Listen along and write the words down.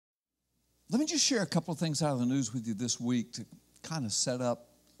Let me just share a couple of things out of the news with you this week to kind of set up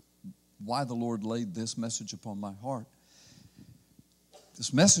why the Lord laid this message upon my heart.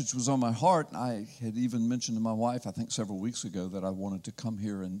 This message was on my heart, and I had even mentioned to my wife, I think several weeks ago, that I wanted to come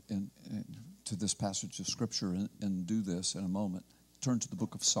here and to this passage of Scripture and do this in a moment. Turn to the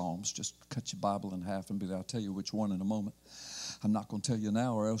book of Psalms. Just cut your Bible in half and I'll tell you which one in a moment. I'm not going to tell you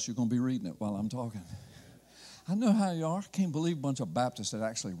now, or else you're going to be reading it while I'm talking. I know how you are. I can't believe a bunch of Baptists that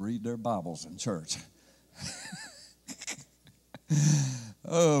actually read their Bibles in church.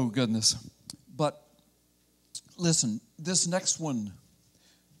 Oh, goodness. But listen, this next one,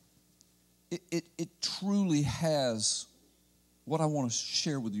 it truly has, what I want to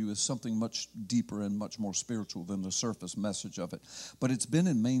share with you is something much deeper and much more spiritual than the surface message of it. But it's been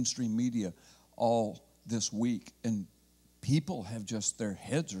in mainstream media all this week, and people have just, their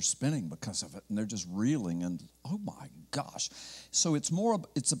heads are spinning because of it, and they're just reeling, and oh my gosh. So it's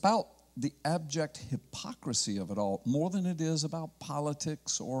about the abject hypocrisy of it all, more than it is about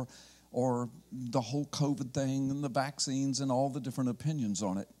politics or the whole COVID thing and the vaccines and all the different opinions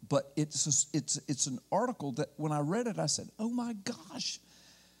on it. But it's an article that when I read it, I said, oh my gosh,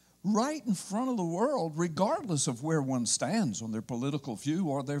 right in front of the world, regardless of where one stands on their political view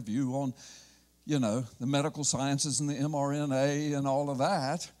or their view on, the medical sciences and the mRNA and all of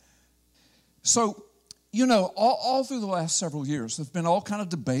that. So, all through the last several years, there's been all kind of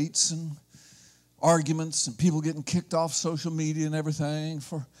debates and arguments and people getting kicked off social media and everything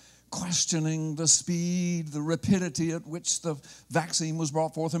for questioning the speed, the rapidity at which the vaccine was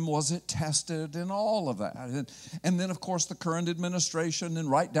brought forth, and was it tested, and all of that. And then, of course, the current administration, and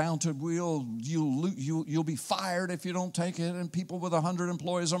right down to you'll be fired if you don't take it, and people with 100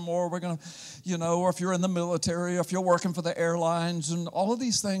 employees or more, we're going to, or if you're in the military, or if you're working for the airlines, and all of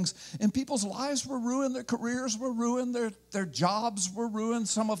these things. And people's lives were ruined, their careers were ruined, their jobs were ruined,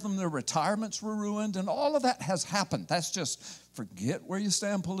 some of them their retirements were ruined, and all of that has happened. That's just, forget where you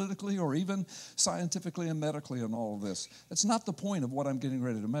stand politically or even scientifically and medically and all of this. That's not the point of what I'm getting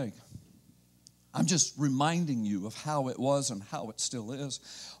ready to make. I'm just reminding you of how it was and how it still is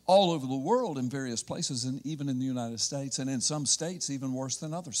all over the world in various places, and even in the United States, and in some states even worse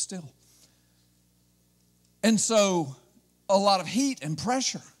than others still. And so a lot of heat and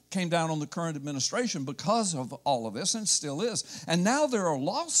pressure came down on the current administration because of all of this, and still is. And now there are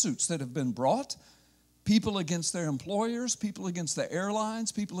lawsuits that have been brought. People against their employers, people against the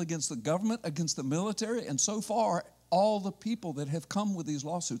airlines, people against the government, against the military. And so far, all the people that have come with these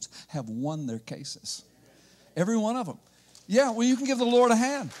lawsuits have won their cases. Every one of them. Yeah, well, you can give the Lord a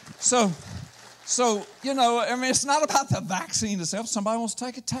hand. So it's not about the vaccine itself. Somebody wants to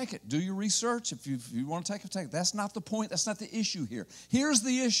take it, take it. Do your research. If you want to take it, take it. That's not the point. That's not the issue here. Here's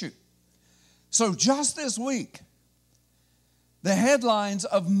the issue. So just this week, the headlines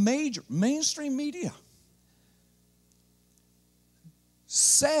of major mainstream media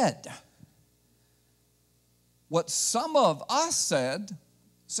said what some of us said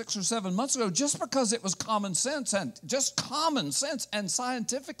 6 or 7 months ago, just because it was common sense and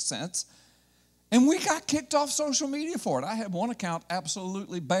scientific sense, and we got kicked off social media for it. I had one account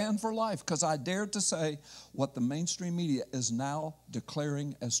absolutely banned for life because I dared to say what the mainstream media is now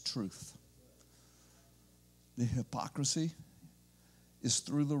declaring as truth. The hypocrisy is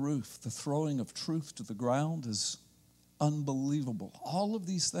through the roof. The throwing of truth to the ground is unbelievable. All of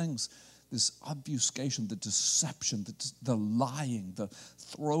these things, this obfuscation, the deception, the lying, the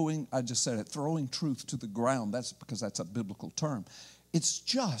throwing, I just said it, throwing truth to the ground. That's because that's a biblical term. It's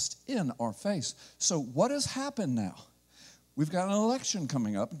just in our face. So what has happened now? We've got an election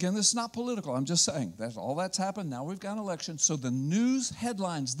coming up. Again, this is not political. I'm just saying that's all that's happened. Now we've got an election. So the news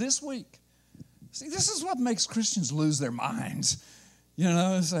headlines this week, see, this is what makes Christians lose their minds.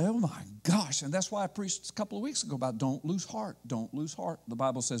 Say, oh my gosh. And that's why I preached a couple of weeks ago about don't lose heart. Don't lose heart. The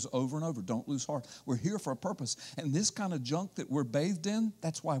Bible says over and over, don't lose heart. We're here for a purpose. And this kind of junk that we're bathed in,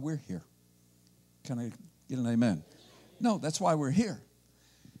 that's why we're here. Can I get an amen? No, that's why we're here.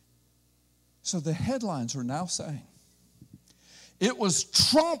 So the headlines are now saying, it was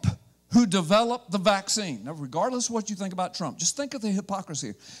Trump who developed the vaccine. Now, regardless of what you think about Trump, just think of the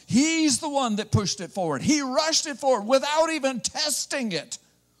hypocrisy. He's the one that pushed it forward. He rushed it forward without even testing it.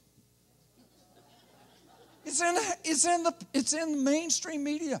 It's in mainstream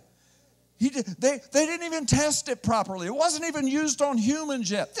media. They didn't even test it properly. It wasn't even used on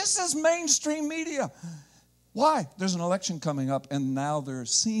humans yet. This is mainstream media. Why? There's an election coming up, and now there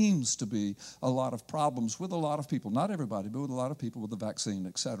seems to be a lot of problems with a lot of people. Not everybody, but with a lot of people with the vaccine,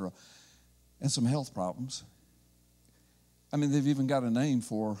 etc. And some health problems. I mean, they've even got a name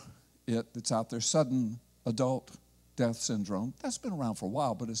for it that's out there, sudden adult death syndrome. That's been around for a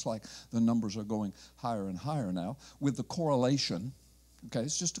while, but it's like the numbers are going higher and higher now with the correlation. Okay,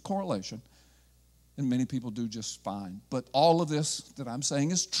 it's just a correlation. And many people do just fine. But all of this that I'm saying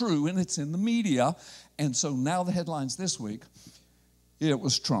is true, and it's in the media. And so now the headlines this week, it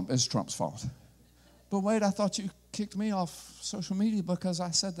was Trump. It's Trump's fault. But wait, I thought you kicked me off social media because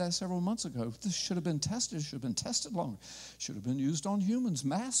I said that several months ago. This should have been tested. It should have been tested longer. Should have been used on humans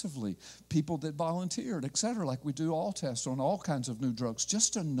massively. People that volunteered, et cetera, like we do all tests on all kinds of new drugs,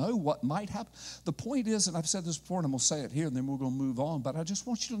 just to know what might happen. The point is, and I've said this before, and I'm going to say it here, and then we're going to move on, but I just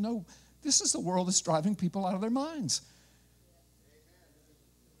want you to know this is the world that's driving people out of their minds.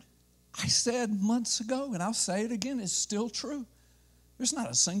 I said months ago, and I'll say it again, it's still true. There's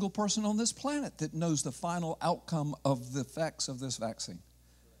not a single person on this planet that knows the final outcome of the effects of this vaccine.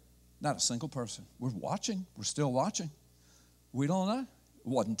 Not a single person. We're watching. We're still watching. We don't know. It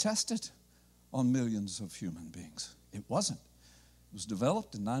wasn't tested on millions of human beings. It wasn't. It was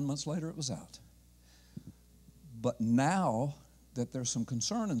developed, and 9 months later it was out. But now that there's some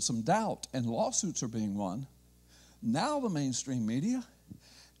concern and some doubt, and lawsuits are being won, now the mainstream media,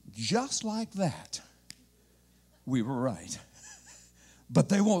 just like that, we were right. But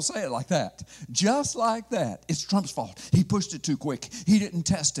they won't say it like that. Just like that. It's Trump's fault. He pushed it too quick. He didn't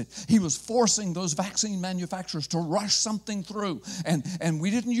test it. He was forcing those vaccine manufacturers to rush something through. And we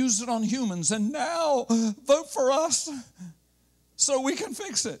didn't use it on humans. And now, vote for us so we can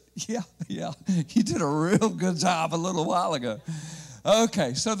fix it. Yeah. He did a real good job a little while ago.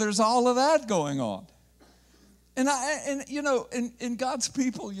 Okay, so there's all of that going on. And God's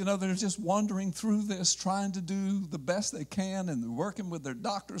people, they're just wandering through this, trying to do the best they can, and they're working with their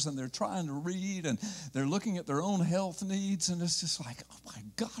doctors, and they're trying to read, and they're looking at their own health needs, and it's just like, oh my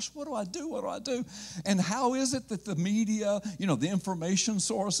gosh, what do I do? What do I do? And how is it that the media, the information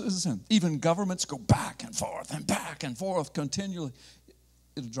sources, and even governments go back and forth continually?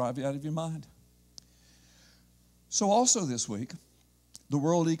 It'll drive you out of your mind. So also this week, the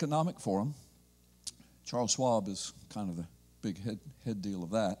World Economic Forum, Charles Schwab is kind of the big head deal of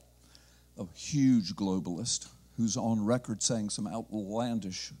that, a huge globalist who's on record saying some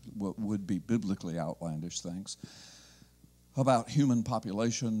outlandish, what would be biblically outlandish things about human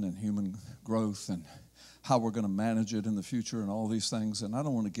population and human growth and how we're going to manage it in the future and all these things. And I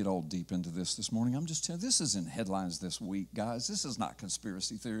don't want to get all deep into this morning. I'm just telling you, this is in headlines this week, guys. This is not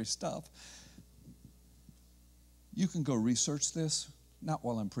conspiracy theory stuff. You can go research this. Not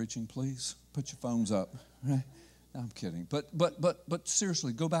while I'm preaching, please. Put your phones up. Right? No, I'm kidding. But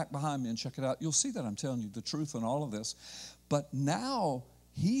seriously, go back behind me and check it out. You'll see that I'm telling you the truth in all of this. But now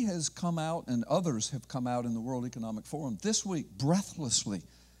he has come out, and others have come out in the World Economic Forum this week, breathlessly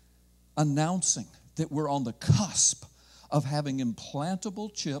announcing that we're on the cusp of having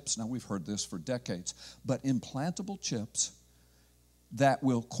implantable chips. Now, we've heard this for decades, but implantable chips that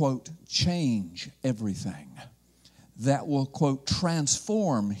will, quote, change everything. That will, quote,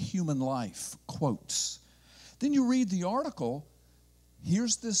 transform human life, quotes. Then you read the article,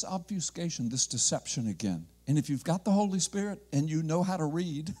 here's this obfuscation, this deception again. And if you've got the Holy Spirit and you know how to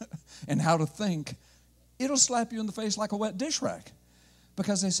read and how to think, it'll slap you in the face like a wet dish rag.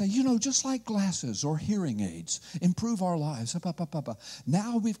 Because they say, just like glasses or hearing aids improve our lives.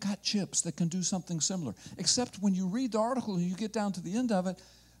 Now we've got chips that can do something similar. Except when you read the article and you get down to the end of it,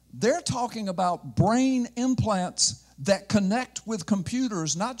 they're talking about brain implants that connect with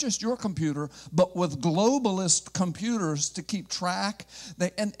computers, not just your computer, but with globalist computers to keep track.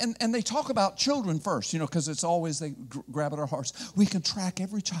 And they talk about children first, because it's always they grab at our hearts. We can track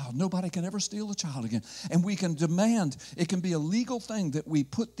every child. Nobody can ever steal a child again. And we can demand, it can be a legal thing that we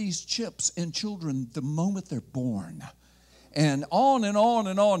put these chips in children the moment they're born. And on and on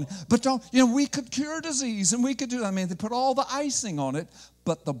and on. But we could cure disease, and we could do, they put all the icing on it.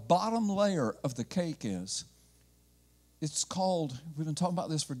 But the bottom layer of the cake is, it's called, we've been talking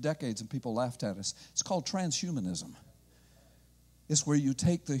about this for decades and people laughed at us. It's called transhumanism. It's where you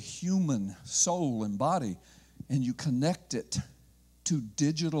take the human soul and body and you connect it to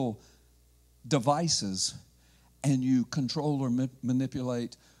digital devices and you control or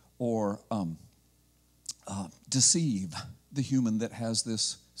manipulate or deceive the human that has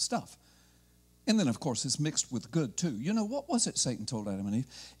this stuff. And then, of course, it's mixed with good, too. What was it Satan told Adam and Eve?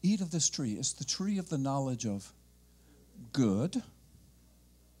 Eat of this tree. It's the tree of the knowledge of good,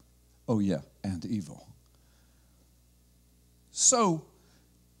 and evil. So,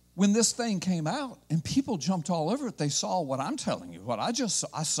 when this thing came out and people jumped all over it, they saw what I'm telling you, I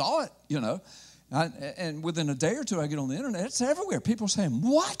saw it, And within a day or two, I get on the internet. It's everywhere. People are saying,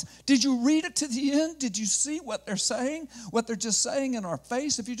 what? Did you read it to the end? Did you see what they're saying? What they're just saying in our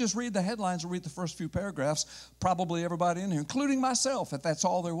face? If you just read the headlines or read the first few paragraphs, probably everybody in here, including myself, if that's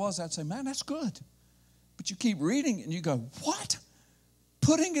all there was, I'd say, man, that's good. But you keep reading and you go, what?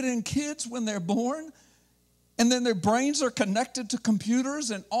 Putting it in kids when they're born? And then their brains are connected to computers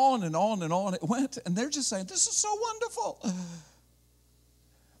and on and on and on it went. And they're just saying, this is so wonderful.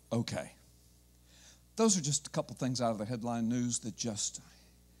 Okay. Those are just a couple things out of the headline news that just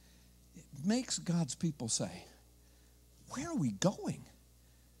it makes God's people say, where are we going?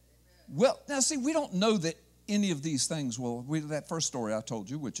 Well, now see, we don't know that any of these things will, that first story I told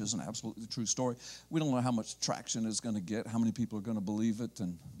you, which is an absolutely true story, we don't know how much traction it's going to get, how many people are going to believe it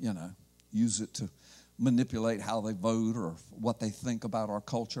and, use it to manipulate how they vote or what they think about our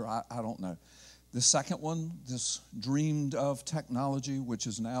culture. I don't know. The second one, this dreamed of technology, which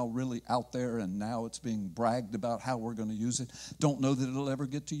is now really out there and now it's being bragged about how we're going to use it. Don't know that it'll ever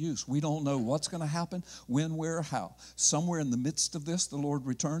get to use. We don't know what's going to happen, when, where, how. Somewhere in the midst of this, the Lord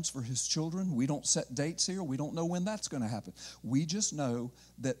returns for his children. We don't set dates here. We don't know when that's going to happen. We just know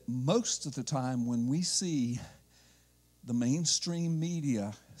that most of the time when we see the mainstream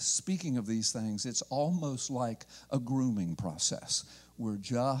media speaking of these things, it's almost like a grooming process. We're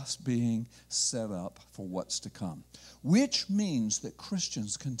just being set up for what's to come, which means that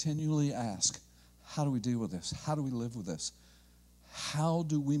Christians continually ask, how do we deal with this? How do we live with this? How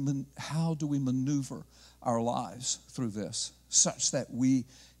do we maneuver our lives through this such that we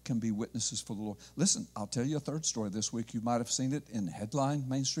can be witnesses for the Lord? Listen, I'll tell you a third story this week. You might have seen it in headline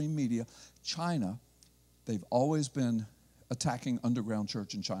mainstream media. China, they've always been attacking underground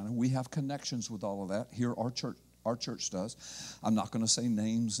church in China. We have connections with all of that. Here, our church does. I'm not going to say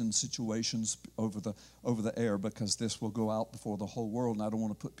names and situations over the air because this will go out before the whole world, and I don't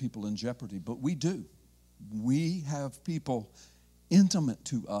want to put people in jeopardy. But we do. We have people intimate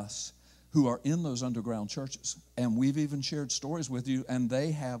to us who are in those underground churches, and we've even shared stories with you, and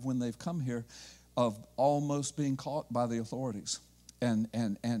they have, when they've come here, of almost being caught by the authorities and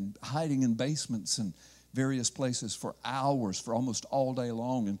hiding in basements and various places for hours, for almost all day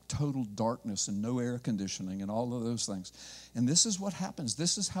long in total darkness and no air conditioning and all of those things. And this is what happens.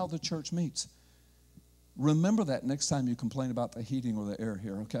 This is how the church meets. Remember that next time you complain about the heating or the air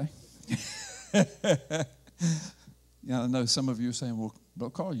here, okay? I know some of you are saying, well,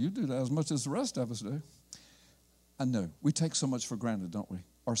 Brother Carl, you do that as much as the rest of us do. I know. We take so much for granted, don't we?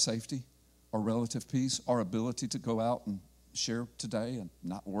 Our safety, our relative peace, our ability to go out and share today and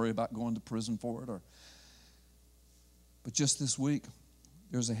not worry about going to prison for it. But just this week,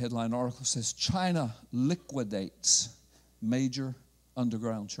 there's a headline article that says, China liquidates major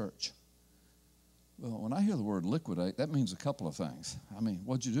underground church. Well, when I hear the word liquidate, that means a couple of things. I mean,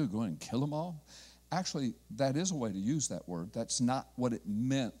 what'd you do, go and kill them all? Actually, that is a way to use that word. That's not what it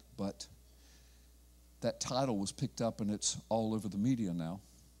meant, but that title was picked up and it's all over the media now.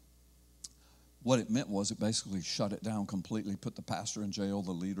 What it meant was it basically shut it down completely, put the pastor in jail,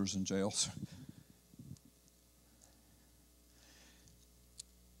 the leaders in jail.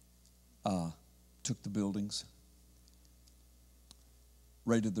 Took the buildings,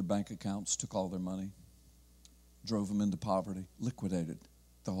 raided their bank accounts, took all their money, drove them into poverty, liquidated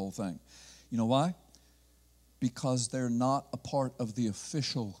the whole thing. You know why? Because they're not a part of the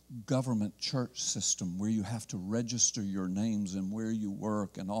official government church system where you have to register your names and where you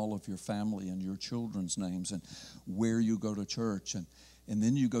work and all of your family and your children's names and where you go to church. And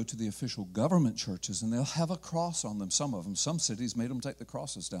then you go to the official government churches, and they'll have a cross on them, some of them. Some cities made them take the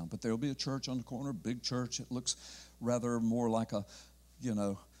crosses down. But there'll be a church on the corner, big church. It looks rather more like a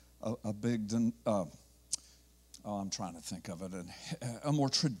big, I'm trying to think of it, a more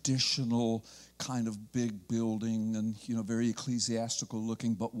traditional kind of big building and, very ecclesiastical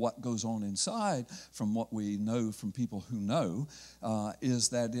looking. But what goes on inside, from what we know from people who know, is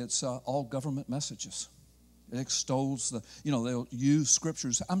that it's all government messages. It extols they'll use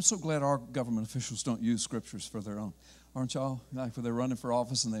scriptures. I'm so glad our government officials don't use scriptures for their own. Aren't y'all? Like when they're running for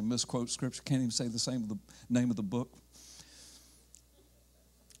office and they misquote scripture, can't even say the name of the book.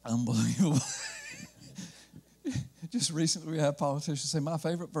 Unbelievable. Just recently we had politicians say, my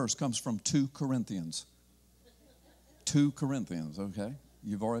favorite verse comes from 2 Corinthians. 2 Corinthians, okay?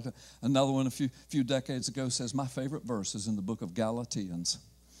 You've already, another one a few decades ago says, my favorite verse is in the book of Galatians.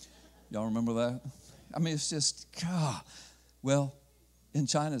 Y'all remember that? I mean, it's just, God. Well, in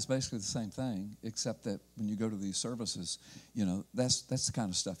China, it's basically the same thing, except that when you go to these services, that's the kind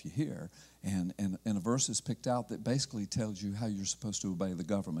of stuff you hear. And a verse is picked out that basically tells you how you're supposed to obey the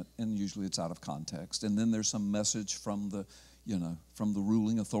government, and usually it's out of context. And then there's some message from the, from the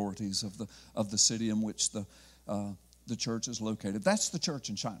ruling authorities of the city in which the church is located. That's the church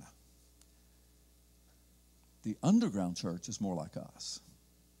in China. The underground church is more like us.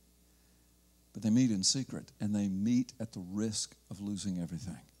 But they meet in secret, and they meet at the risk of losing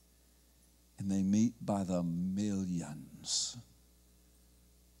everything. And they meet by the millions.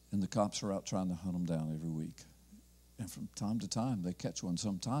 And the cops are out trying to hunt them down every week. And from time to time, they catch one.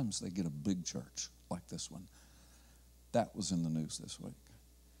 Sometimes they get a big church like this one. That was in the news this week.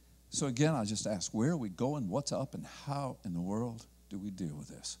 So again, I just ask, where are we going? What's up? And how in the world do we deal with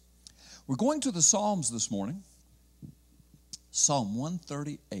this? We're going to the Psalms this morning. Psalm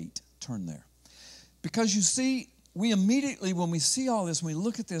 138. Turn there. Because you see, we immediately, when we see all this, when we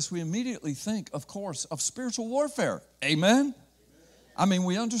look at this, we immediately think, of course, of spiritual warfare. Amen? I mean,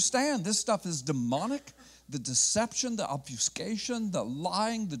 we understand this stuff is demonic. The deception, the obfuscation, the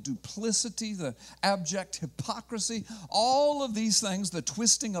lying, the duplicity, the abject hypocrisy, all of these things, the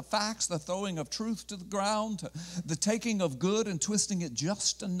twisting of facts, the throwing of truth to the ground, the taking of good and twisting it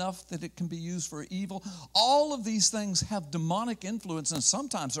just enough that it can be used for evil, all of these things have demonic influence and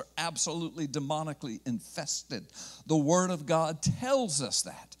sometimes are absolutely demonically infested. The Word of God tells us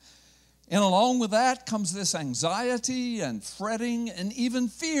that. And along with that comes this anxiety and fretting and even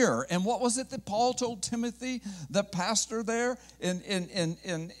fear. And what was it that Paul told Timothy, the pastor there in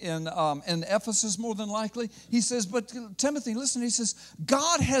Ephesus, more than likely? He says, but Timothy, listen, he says,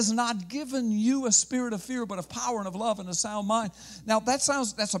 God has not given you a spirit of fear, but of power and of love and a sound mind. Now, that's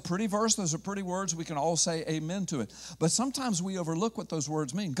a pretty verse. Those are pretty words. We can all say amen to it. But sometimes we overlook what those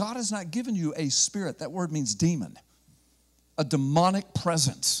words mean. God has not given you a spirit. That word means demon, a demonic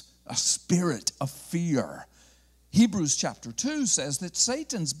presence. A spirit of fear. Hebrews chapter 2 says that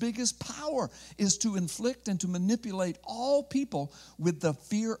Satan's biggest power is to inflict and to manipulate all people with the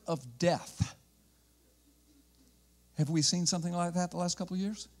fear of death. Have we seen something like that the last couple of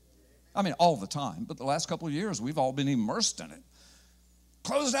years? I mean, all the time, but the last couple of years, we've all been immersed in it.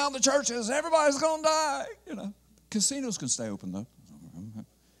 Close down the churches, everybody's going to die. Casinos can stay open, though.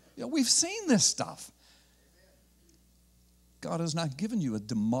 We've seen this stuff. God has not given you a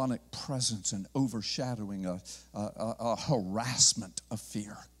demonic presence and overshadowing a harassment of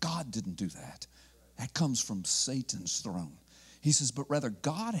fear. God didn't do that. That comes from Satan's throne. He says, but rather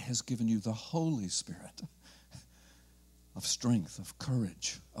God has given you the Holy Spirit of strength, of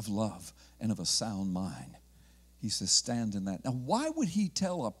courage, of love, and of a sound mind. He says, stand in that. Now, why would he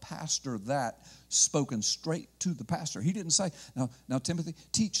tell a pastor that spoken straight to the pastor? He didn't say, now, Timothy,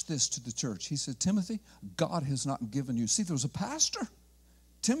 teach this to the church. He said, Timothy, God has not given you. See, there was a pastor.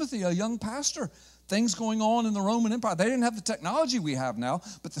 Timothy, a young pastor. Things going on in the Roman Empire. They didn't have the technology we have now,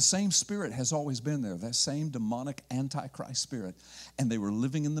 but the same spirit has always been there, that same demonic antichrist spirit. And they were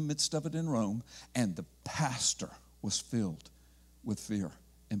living in the midst of it in Rome, and the pastor was filled with fear.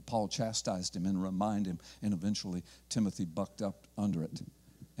 And Paul chastised him and reminded him, and eventually Timothy bucked up under it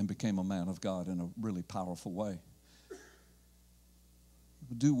and became a man of God in a really powerful way. It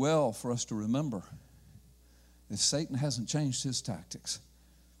would do well for us to remember that Satan hasn't changed his tactics.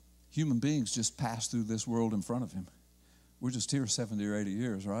 Human beings just pass through this world in front of him. We're just here 70 or 80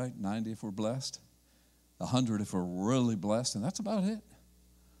 years, right? 90 if we're blessed, 100 if we're really blessed, and that's about it.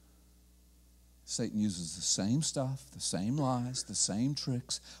 Satan uses the same stuff, the same lies, the same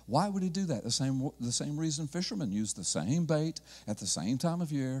tricks. Why would he do that? The same reason fishermen use the same bait at the same time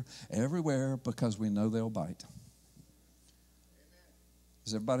of year, everywhere, because we know they'll bite.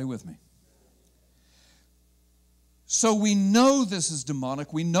 Is everybody with me? So we know this is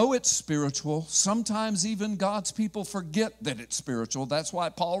demonic. We know it's spiritual. Sometimes even God's people forget that it's spiritual. That's why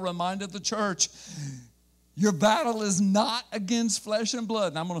Paul reminded the church, your battle is not against flesh and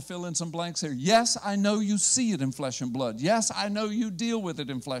blood. And I'm going to fill in some blanks here. Yes, I know you see it in flesh and blood. Yes, I know you deal with it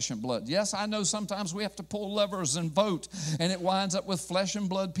in flesh and blood. Yes, I know sometimes we have to pull levers and vote, and it winds up with flesh and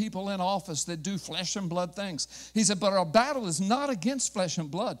blood people in office that do flesh and blood things. He said, but our battle is not against flesh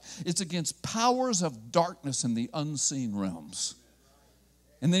and blood. It's against powers of darkness in the unseen realms.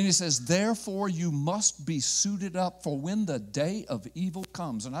 And then he says, therefore you must be suited up for when the day of evil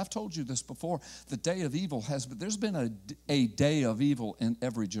comes. And I've told you this before, the day of evil there's been a day of evil in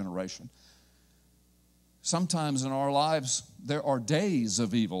every generation. Sometimes in our lives, there are days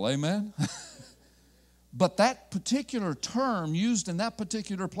of evil, amen? But that particular term used in that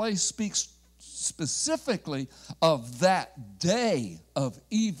particular place speaks specifically of that day of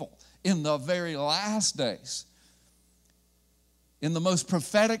evil in the very last days. In the most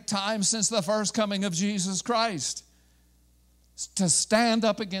prophetic time since the first coming of Jesus Christ. To stand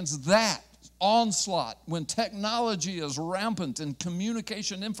up against that onslaught, when technology is rampant and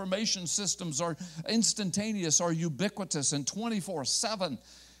communication information systems are instantaneous, are ubiquitous and 24/7,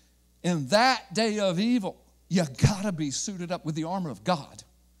 in that day of evil, you got to be suited up with the armor of God.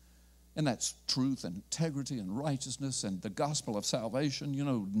 And that's truth and integrity and righteousness and the gospel of salvation.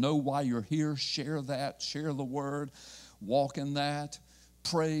 Know why you're here. Share that. Share the word. Walk in that.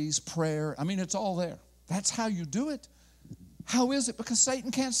 Praise, prayer. I mean, it's all there. That's how you do it. How is it? Because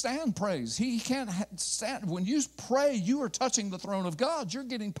Satan can't stand praise. He can't stand. When you pray, you are touching the throne of God. You're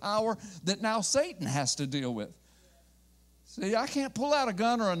getting power that now Satan has to deal with. See, I can't pull out a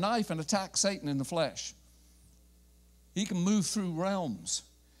gun or a knife and attack Satan in the flesh. He can move through realms.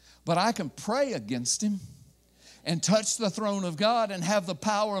 But I can pray against him and touch the throne of God and have the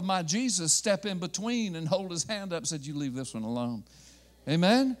power of my Jesus step in between and hold his hand up and say, you leave this one alone.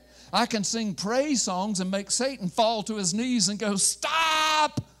 Amen? I can sing praise songs and make Satan fall to his knees and go,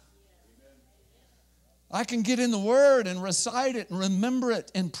 stop! I can get in the Word and recite it and remember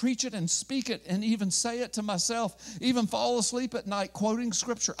it and preach it and speak it and even say it to myself, even fall asleep at night quoting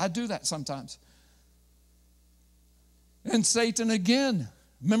Scripture. I do that sometimes. And Satan again.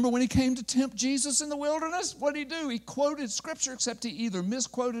 Remember when he came to tempt Jesus in the wilderness? What did he do? He quoted Scripture, except he either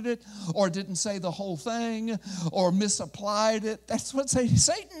misquoted it or didn't say the whole thing or misapplied it. That's what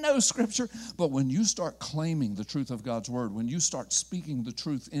Satan knows Scripture. But when you start claiming the truth of God's Word, when you start speaking the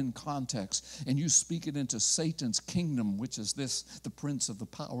truth in context, and you speak it into Satan's kingdom, which is the prince of the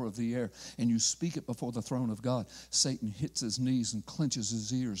power of the air, and you speak it before the throne of God, Satan hits his knees and clenches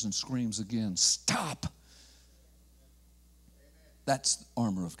his ears and screams again, stop! That's the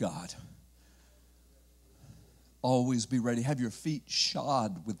armor of God. Always be ready. Have your feet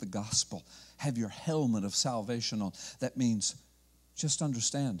shod with the gospel. Have your helmet of salvation on. That means just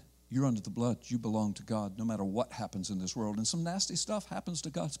understand you're under the blood. You belong to God no matter what happens in this world. And some nasty stuff happens to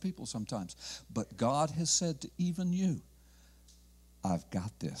God's people sometimes. But God has said to even you, I've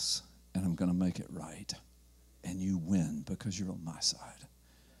got this and I'm going to make it right. And you win because you're on my side.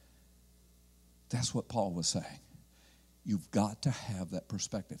 That's what Paul was saying. You've got to have that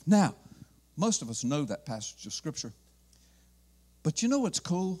perspective. Now, most of us know that passage of Scripture. But you know what's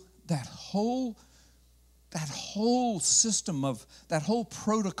cool? That whole system of, that whole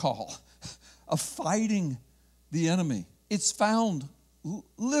protocol of fighting the enemy, it's found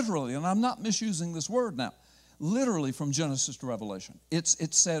literally, and I'm not misusing this word now, literally from Genesis to Revelation. It's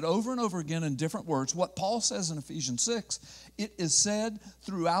said over and over again in different words. What Paul says in Ephesians 6, it is said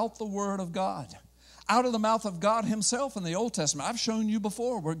throughout the Word of God. Out of the mouth of God himself in the Old Testament. I've shown you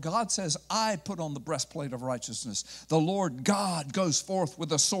before where God says, I put on the breastplate of righteousness. The Lord God goes forth with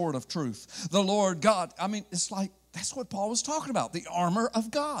the sword of truth. The Lord God, I mean, it's like, that's what Paul was talking about, the armor of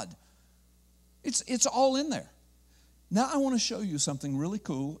God. It's all in there. Now I want to show you something really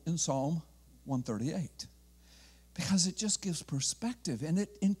cool in Psalm 138. Because it just gives perspective and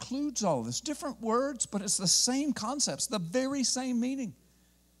it includes all this. Different words, but it's the same concepts, the very same meaning.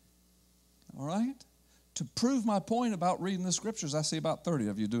 All right? To prove my point about reading the Scriptures, I see about 30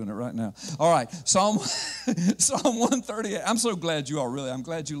 of you doing it right now. All right, Psalm 138. I'm so glad you are, really. I'm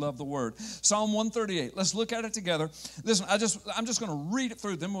glad you love the Word. Psalm 138. Let's look at it together. Listen, I'm just going to read it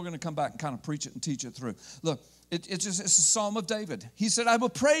through, then we're going to come back and kind of preach it and teach it through. Look, it's a Psalm of David. He said, I will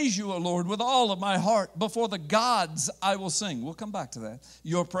praise you, O Lord, with all of my heart. Before the gods I will sing. We'll come back to that.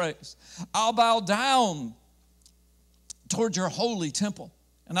 Your praise. I'll bow down toward your holy temple,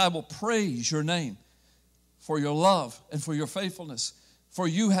 and I will praise your name for your love and for your faithfulness. For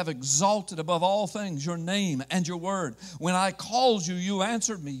you have exalted above all things your name and your word. When I called you, you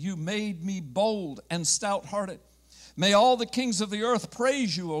answered me. You made me bold and stout-hearted. May all the kings of the earth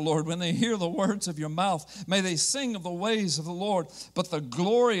praise you, O Lord, when they hear the words of your mouth. May they sing of the ways of the Lord. But the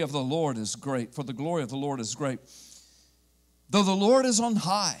glory of the Lord is great, for the glory of the Lord is great. Though the Lord is on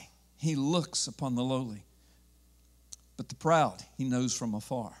high, he looks upon the lowly. But the proud he knows from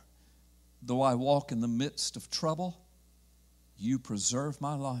afar. Though I walk in the midst of trouble, you preserve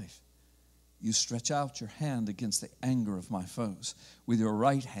my life. You stretch out your hand against the anger of my foes. With your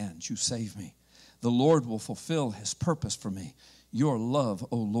right hand you save me. The Lord will fulfill his purpose for me. Your love,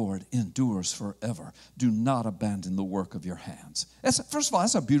 O Lord, endures forever. Do not abandon the work of your hands. First of all,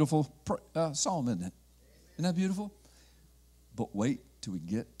 that's a beautiful psalm, isn't it? Isn't that beautiful? But wait till we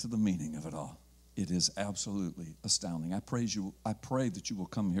get to the meaning of it all. It is absolutely astounding. I pray that you will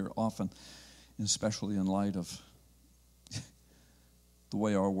come here often, especially in light of the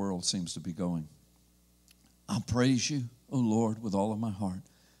way our world seems to be going. I'll praise you, O Lord, with all of my heart.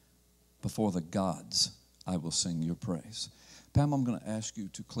 Before the gods, I will sing your praise. Pam, I'm going to ask you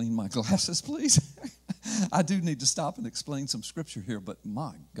to clean my glasses, please. I do need to stop and explain some scripture here, but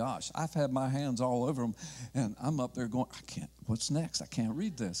my gosh, I've had my hands all over them, and I'm up there going, what's next? I can't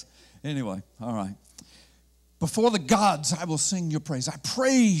read this. Anyway, all right. Before the gods, I will sing your praise. I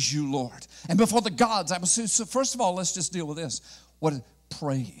praise you, Lord. And before the gods, I will sing. So first of all, let's just deal with this. What is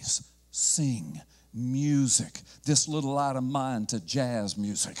praise, sing, music, this little out of mind to jazz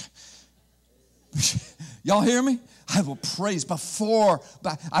music. Y'all hear me? I will praise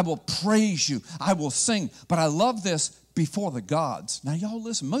I will praise you. I will sing. But I love this, before the gods. Now, y'all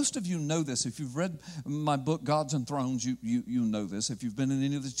listen. Most of you know this. If you've read my book, Gods and Thrones, you know this. If you've been in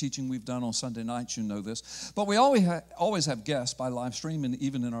any of the teaching we've done on Sunday nights, you know this. But we always have guests by live stream and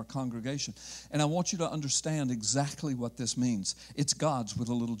even in our congregation. And I want you to understand exactly what this means. It's gods with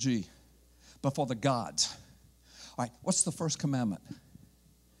a little g. Before the gods. All right, what's the first commandment?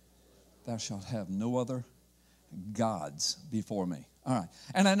 Thou shalt have no other gods before me. All right.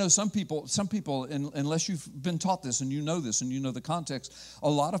 And I know some people, unless you've been taught this and you know the context, a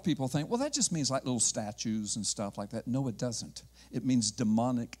lot of people think, well, that just means like little statues and stuff like that. No, it doesn't. It means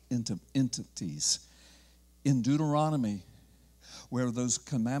demonic entities. In Deuteronomy, where those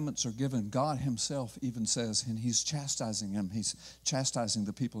commandments are given, God himself even says, and he's chastising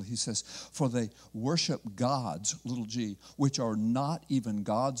the people, he says, for they worship gods, little g, which are not even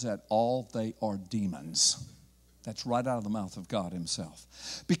gods at all, they are demons. That's right out of the mouth of God himself.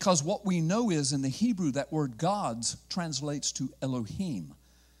 Because what we know is in the Hebrew, that word gods translates to Elohim.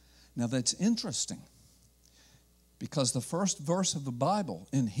 Now that's interesting, because the first verse of the Bible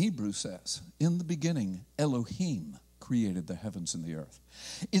in Hebrew says, in the beginning, Elohim created the heavens and the earth.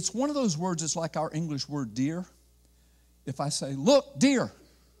 It's one of those words, it's like our English word deer. If I say, look, deer,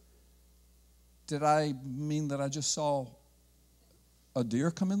 did I mean that I just saw a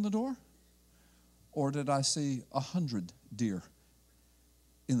deer come in the door? Or did I see 100 deer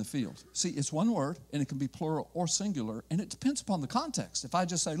in the field? See, it's one word, and it can be plural or singular, and it depends upon the context. If I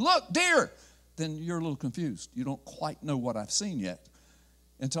just say, look, deer, then you're a little confused. You don't quite know what I've seen yet.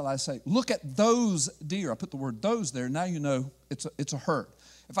 Until I say, look at those deer. I put the word those there. Now you know it's a herd.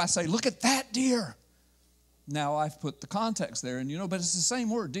 If I say, look at that deer, now I've put the context there, and you know, but it's the same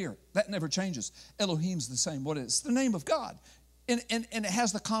word, deer. That never changes. Elohim's the same. What is it? It's the name of God. And it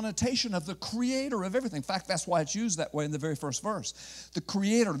has the connotation of the creator of everything. In fact, that's why it's used that way in the very first verse. The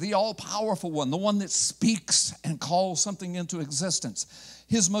creator, the all-powerful one, the one that speaks and calls something into existence.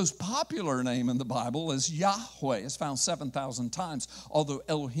 His most popular name in the Bible is Yahweh. It's found 7,000 times, although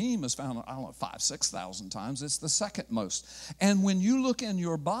Elohim is found, 5,000, 6,000 times. It's the second most. And when you look in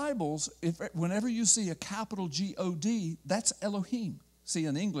your Bibles, whenever you see a capital G-O-D, that's Elohim. See,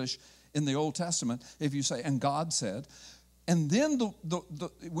 in English, in the Old Testament, if you say, and God said, and then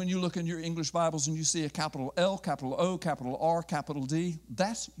when you look in your English Bibles and you see a capital L, capital O, capital R, capital D,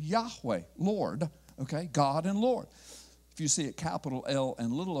 that's Yahweh, Lord, okay, God and Lord. If you see a capital L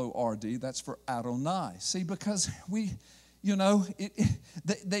and little o-R-D, that's for Adonai. See, because we, you know,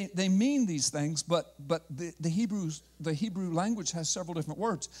 they mean these things, but the Hebrew language has several different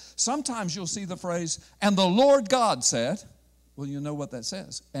words. Sometimes you'll see the phrase, and the Lord God said, well, you know what that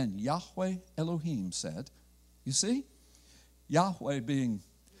says, and Yahweh Elohim said, you see? Yahweh being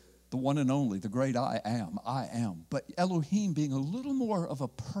the one and only, the great I am. But Elohim being a little more of a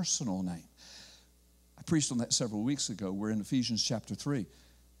personal name. I preached on that several weeks ago. We're in Ephesians chapter 3.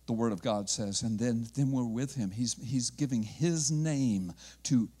 The Word of God says, and then we're with him. He's giving his name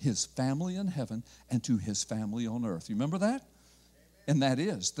to his family in heaven and to his family on earth. You remember that? And that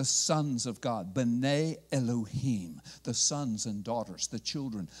is the sons of God, B'nai Elohim, the sons and daughters, the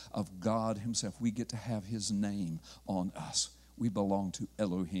children of God himself. We get to have his name on us. We belong to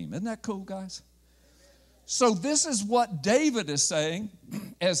Elohim. Isn't that cool, guys? So this is what David is saying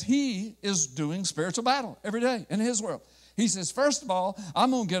as he is doing spiritual battle every day in his world. He says, first of all, I'm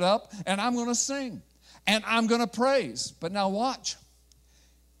going to get up and I'm going to sing and I'm going to praise. But now watch.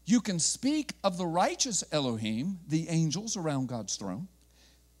 You can speak of the righteous Elohim, the angels around God's throne.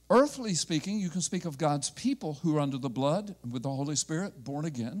 Earthly speaking, you can speak of God's people who are under the blood with the Holy Spirit, born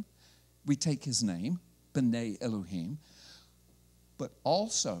again. We take his name, B'nai Elohim. But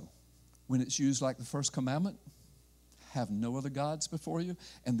also, when it's used like the first commandment, have no other gods before you.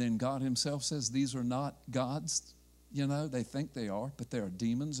 And then God himself says these are not gods. You know, they think they are, but they are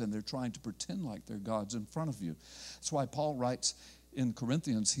demons, and they're trying to pretend like they're gods in front of you. That's why Paul writes in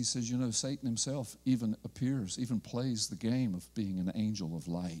Corinthians, he says, you know, Satan himself even plays the game of being an angel of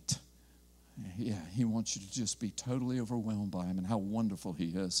light. Yeah, he wants you to just be totally overwhelmed by him and how wonderful he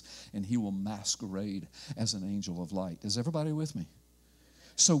is. And he will masquerade as an angel of light. Is everybody with me?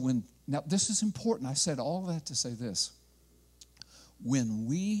 So now this is important. I said all that to say this. when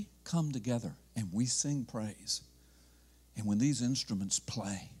we come together and we sing praise, and when these instruments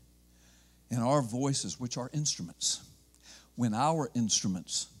play, and our voices, which are instruments, when our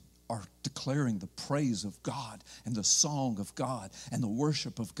instruments are declaring the praise of God and the song of God and the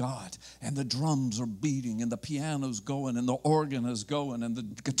worship of God, and the drums are beating and the piano's going and the organ is going and the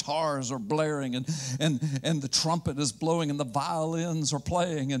guitars are blaring and the trumpet is blowing and the violins are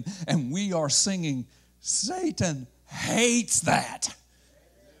playing and we are singing, Satan hates that.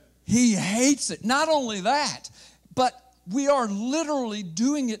 He hates it. Not only that, but we are literally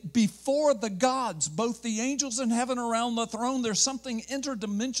doing it before the gods, both the angels in heaven around the throne. There's something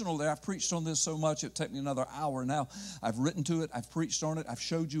interdimensional there. I've preached on this so much, it'd take me another hour now. I've written to it. I've preached on it. I've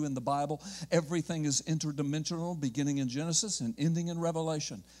showed you in the Bible. Everything is interdimensional, beginning in Genesis and ending in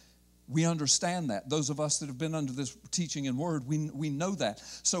Revelation. We understand that. Those of us that have been under this teaching and word, we know that.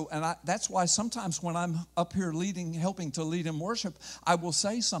 So, that's why sometimes when I'm up here helping to lead in worship, I will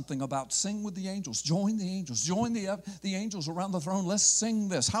say something about sing with the angels, join the angels around the throne. Let's sing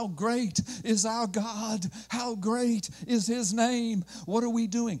this. How great is our God? How great is his name? What are we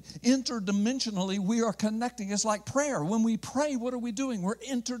doing? Interdimensionally, we are connecting. It's like prayer. When we pray, what are we doing? We're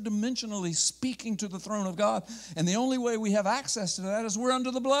interdimensionally speaking to the throne of God. And the only way we have access to that is we're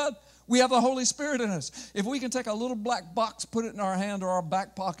under the blood. We have the Holy Spirit in us. If we can take a little black box, put it in our hand or our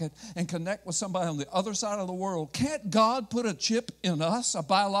back pocket, and connect with somebody on the other side of the world, can't God put a chip in us, a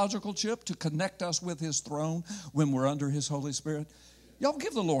biological chip, to connect us with his throne when we're under his Holy Spirit? Y'all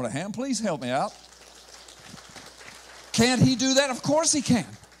give the Lord a hand. Please help me out. Can't he do that? Of course he can.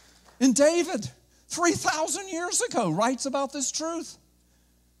 And David, 3,000 years ago, writes about this truth.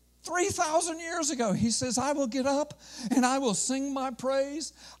 3,000 years ago, he says, I will get up and I will sing my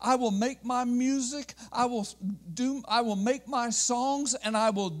praise. I will make my music. I will make my songs, and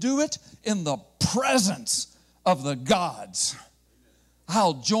I will do it in the presence of the gods.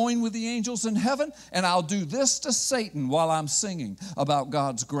 I'll join with the angels in heaven, and I'll do this to Satan while I'm singing about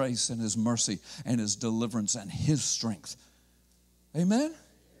God's grace and his mercy and his deliverance and his strength. Amen?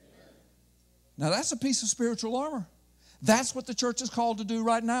 Now that's a piece of spiritual armor. That's what the church is called to do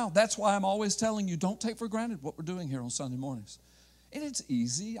right now. That's why I'm always telling you, don't take for granted what we're doing here on Sunday mornings. And it's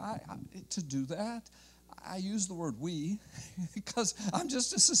easy to do that. I use the word we because I'm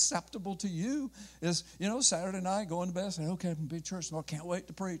just as susceptible to you as, Saturday night, going to bed, saying, okay, I'm going to be at church, I can't wait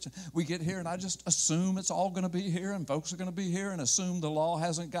to preach. And we get here, and I just assume it's all going to be here, and folks are going to be here, and assume the law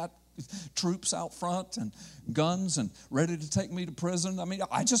hasn't got troops out front and guns and ready to take me to prison. I mean,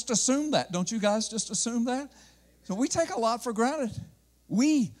 I just assume that. Don't you guys just assume that? So we take a lot for granted.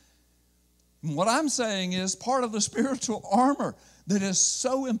 What I'm saying is part of the spiritual armor that is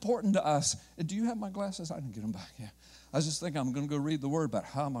so important to us. Do you have my glasses? I didn't get them back. Yeah. I was just thinking I'm going to go read the word, but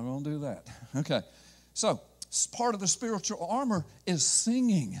how am I going to do that? Okay. So part of the spiritual armor is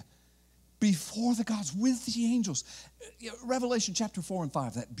singing before the gods with the angels. Revelation chapter 4 and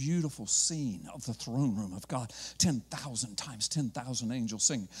 5, that beautiful scene of the throne room of God, 10,000 times 10,000 angels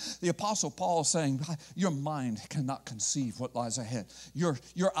singing. The Apostle Paul is saying, your mind cannot conceive what lies ahead. Your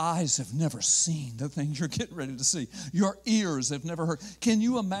eyes have never seen the things you're getting ready to see. Your ears have never heard. Can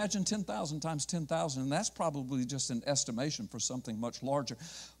you imagine 10,000 times 10,000? And that's probably just an estimation for something much larger,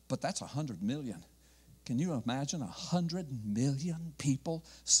 but that's 100 million. Can you imagine 100 million people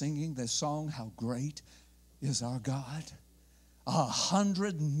singing this song, How Great is Our God?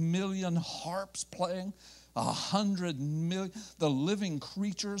 100 million harps playing, 100 million, the living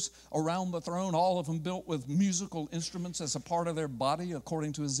creatures around the throne, all of them built with musical instruments as a part of their body,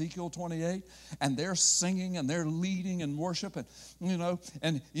 according to Ezekiel 28, and they're singing and they're leading in worship, and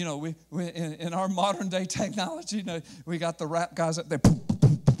we in our modern day technology, we got the rap guys up there.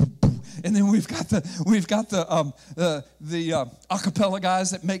 And then we've got the a cappella guys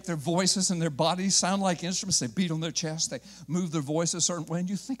that make their voices and their bodies sound like instruments. They beat on their chest. They move their voice a certain way. And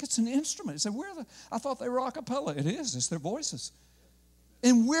you think it's an instrument. You say, I thought they were a cappella. It is. It's their voices.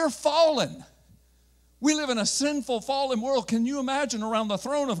 And we're fallen. We live in a sinful, fallen world. Can you imagine around the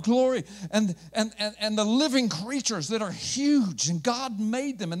throne of glory and the living creatures that are huge, and God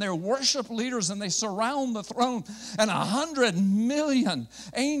made them, and they're worship leaders, and they surround the throne, and 100 million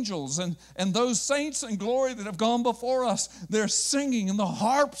angels and those saints in glory that have gone before us, they're singing, and the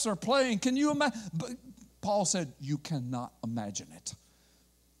harps are playing. Can you imagine? Paul said, you cannot imagine it.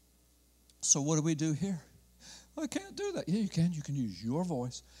 So what do we do here? Well, I can't do that. Yeah, you can. You can use your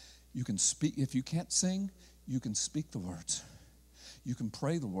voice. You can speak. If you can't sing, you can speak the words. You can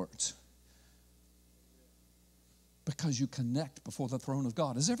pray the words. Because you connect before the throne of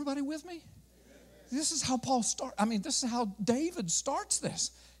God. Is everybody with me? This is how Paul starts. This is how David starts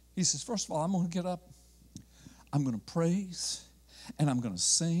this. He says, first of all, I'm going to get up. I'm going to praise. and I'm going to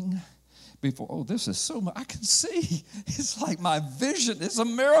sing before. Oh, this is so much. I can see. It's like my vision. It's a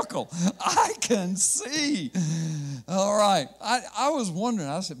miracle. I can see. All right. I was wondering.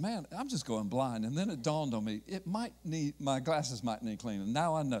 I said, man, I'm just going blind. And then it dawned on me, my glasses might need cleaning.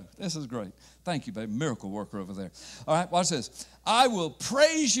 Now I know. This is great. Thank you, baby. Miracle worker over there. All right, watch this. I will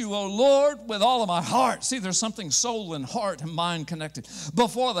praise you, O Lord, with all of my heart. See, there's something soul and heart and mind connected.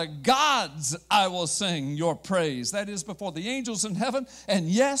 Before the gods, I will sing your praise. That is, before the angels in heaven, and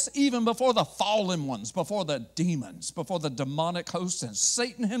yes, even before the fallen ones, before the demons, before the demonic hosts and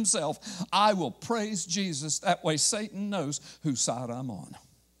Satan himself, I will praise Jesus. That way Satan knows whose side I'm on.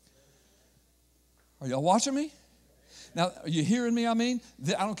 Are y'all watching me? Now, are you hearing me? I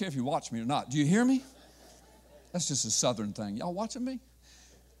don't care if you watch me or not. Do you hear me? That's just a southern thing. Y'all watching me?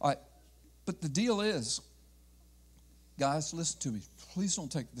 All right. But the deal is, guys, listen to me. Please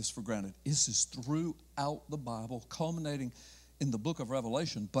don't take this for granted. This is throughout the Bible, culminating in the book of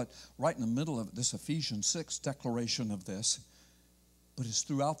Revelation, but right in the middle of it, this Ephesians 6 declaration of this. But it's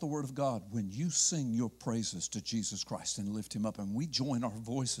throughout the Word of God. When you sing your praises to Jesus Christ and lift Him up, and we join our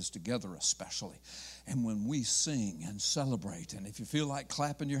voices together especially, and when we sing and celebrate, and if you feel like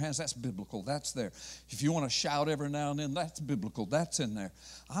clapping your hands, that's biblical, that's there. If you want to shout every now and then, that's biblical, that's in there.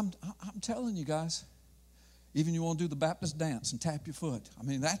 I'm telling you guys, even you want to do the Baptist dance and tap your foot.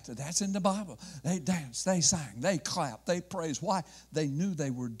 That's in the Bible. They danced, they sang, they clapped, they praised. Why? They knew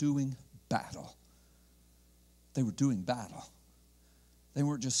they were doing battle. They were doing battle. They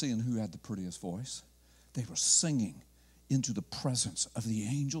weren't just seeing who had the prettiest voice. They were singing into the presence of the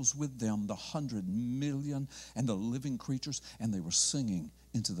angels with them, the 100 million and the living creatures, and they were singing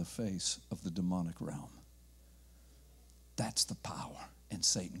into the face of the demonic realm. That's the power, and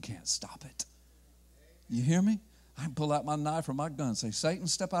Satan can't stop it. You hear me? I can pull out my knife or my gun and say, Satan,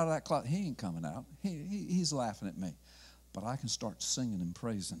 step out of that closet. He ain't coming out. He's laughing at me. But I can start singing and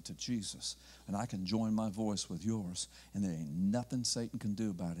praising to Jesus, and I can join my voice with yours, and there ain't nothing Satan can do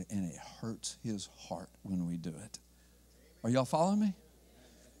about it, and it hurts his heart when we do it. Are y'all following me?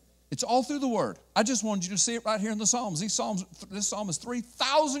 It's all through the Word. I just wanted you to see it right here in the Psalms. This Psalm is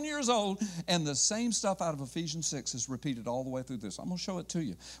 3,000 years old, and the same stuff out of Ephesians 6 is repeated all the way through this. I'm going to show it to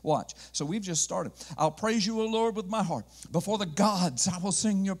you. Watch. So we've just started. I'll praise you, O Lord, with my heart. Before the gods, I will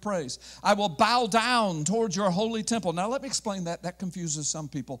sing your praise. I will bow down towards your holy temple. Now, let me explain that. That confuses some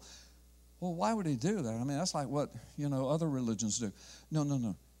people. Well, why would he do that? That's like what, other religions do.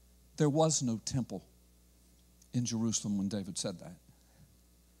 No. There was no temple in Jerusalem when David said that.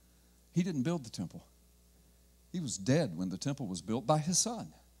 He didn't build the temple. He was dead when the temple was built by his son.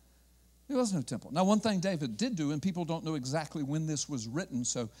 There was no temple. Now, one thing David did do, and people don't know exactly when this was written,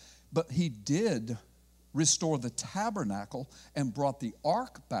 but he did restore the tabernacle and brought the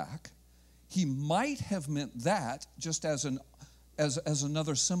ark back. He might have meant that just as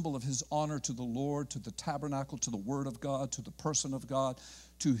another symbol of his honor to the Lord, to the tabernacle, to the Word of God, to the person of God,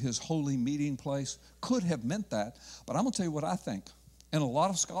 to his holy meeting place. Could have meant that. But I'm going to tell you what I think. And a lot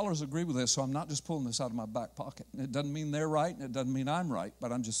of scholars agree with this, so I'm not just pulling this out of my back pocket. It doesn't mean they're right, and it doesn't mean I'm right,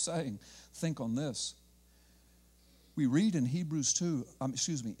 but I'm just saying, think on this. We read in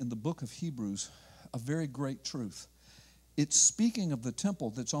in the book of Hebrews, a very great truth. It's speaking of the temple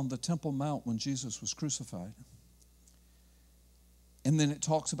that's on the Temple Mount when Jesus was crucified. And then it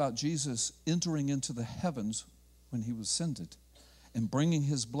talks about Jesus entering into the heavens when he was ascended and bringing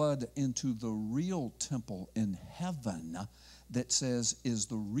his blood into the real temple in heaven that says is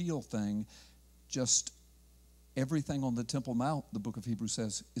the real thing. Just everything on the Temple Mount, the book of Hebrews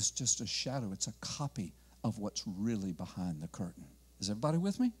says, is just a shadow. It's a copy of what's really behind the curtain. Is everybody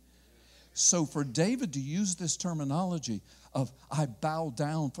with me? So for David to use this terminology of I bow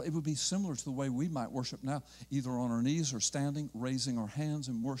down, it would be similar to the way we might worship now, either on our knees or standing, raising our hands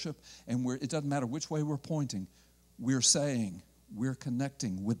in worship, and it doesn't matter which way we're pointing, we're saying, we're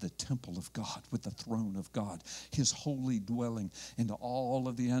connecting with the temple of God, with the throne of God, his holy dwelling, into all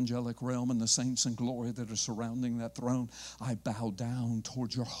of the angelic realm and the saints in glory that are surrounding that throne. I bow down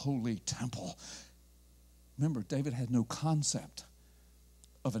towards your holy temple. Remember, David had no concept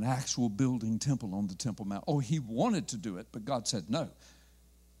of an actual building temple on the Temple Mount. Oh, he wanted to do it, but God said no.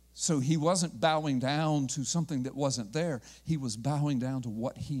 So he wasn't bowing down to something that wasn't there. He was bowing down to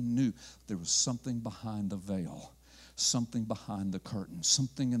what he knew. There was something behind the veil. Something behind the curtain,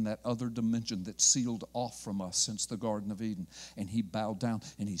 something in that other dimension that's sealed off from us since the Garden of Eden. And he bowed down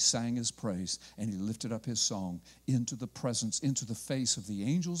and he sang his praise and he lifted up his song into the presence, into the face of the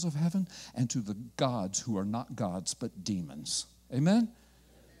angels of heaven and to the gods who are not gods but demons. Amen?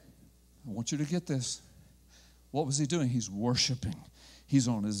 I want you to get this. What was he doing? He's worshiping. He's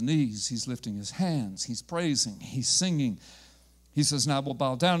on his knees. He's lifting his hands. He's praising. He's singing. He says, and I will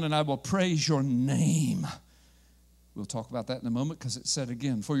bow down and I will praise your name. We'll talk about that in a moment because it said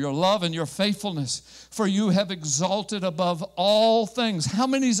again, for your love and your faithfulness, for you have exalted above all things. How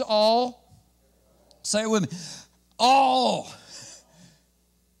many's all? Say it with me. All.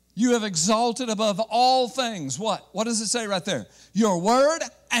 You have exalted above all things. What? What does it say right there? Your word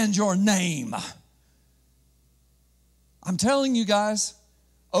and your name. I'm telling you guys,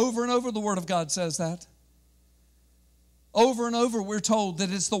 over and over the Word of God says that. Over and over we're told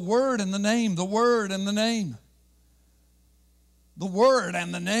that it's the Word and the name, the Word and the name. The Word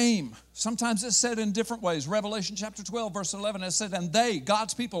and the name. Sometimes it's said in different ways. Revelation chapter 12, verse 11, it said, and they,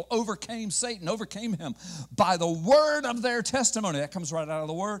 God's people, overcame Satan, overcame him by the word of their testimony. That comes right out of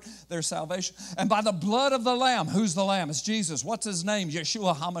the Word, their salvation. And by the blood of the Lamb. Who's the Lamb? It's Jesus. What's His name?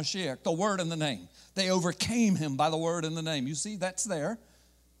 Yeshua HaMashiach, the Word and the name. They overcame Him by the word and the name. You see, that's there.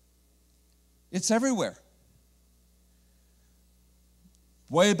 It's everywhere.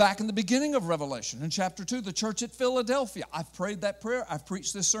 Way back in the beginning of Revelation, in chapter 2, the church at Philadelphia. I've prayed that prayer. I've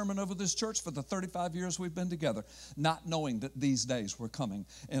preached this sermon over this church for the 35 years we've been together, not knowing that these days were coming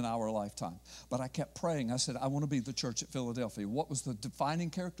in our lifetime. But I kept praying. I said, I want to be the church at Philadelphia. What was the defining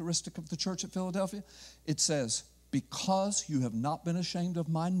characteristic of the church at Philadelphia? It says, because you have not been ashamed of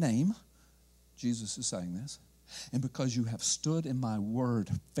my name, Jesus is saying this, and because you have stood in my word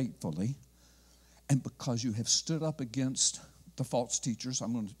faithfully, and because you have stood up against the false teachers,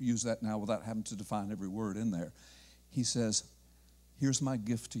 I'm going to use that now without having to define every word in there. He says, here's my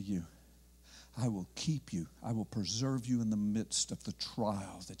gift to you. I will keep you. I will preserve you in the midst of the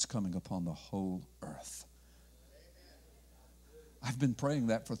trial that's coming upon the whole earth. I've been praying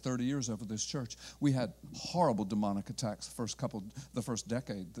that for 30 years over this church. We had horrible demonic attacks the first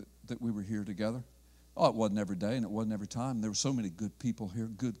decade that we were here together. Oh, it wasn't every day and it wasn't every time. There were so many good people here,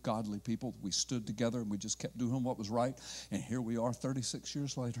 good, godly people. We stood together and we just kept doing what was right. And here we are 36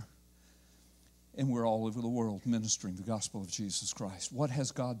 years later. And we're all over the world ministering the gospel of Jesus Christ. What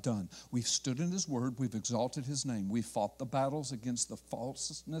has God done? We've stood in His word. We've exalted His name. We fought the battles against the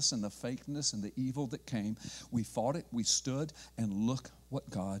falseness and the fakeness and the evil that came. We fought it. We stood. And look what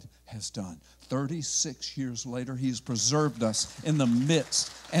God has done. 36 years later, He's preserved us in the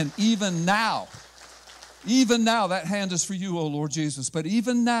midst. And even now, that hand is for you, O Lord Jesus. But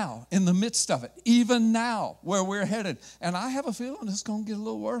even now, in the midst of it, even now, where we're headed, and I have a feeling it's going to get a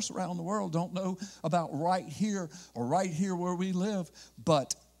little worse around the world. Don't know about right here or right here where we live,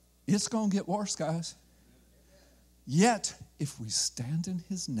 but it's going to get worse, guys. Yet, if we stand in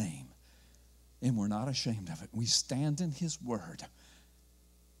His name, and we're not ashamed of it, we stand in His word,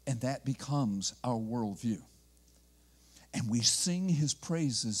 and that becomes our worldview. And we sing His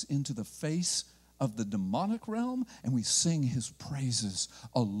praises into the face of the demonic realm, and we sing His praises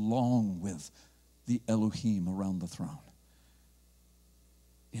along with the Elohim around the throne.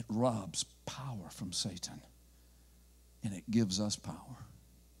 It robs power from Satan, and it gives us power.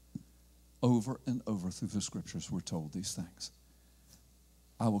 Over and over through the scriptures we're told these things.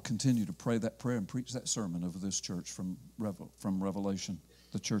 I will continue to pray that prayer and preach that sermon over this church from Revelation,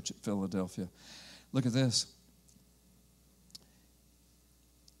 the church at Philadelphia. Look at this.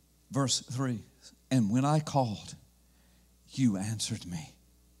 Verse 3, and when I called, you answered me,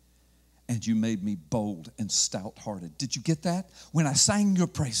 and you made me bold and stout-hearted. Did you get that? When I sang your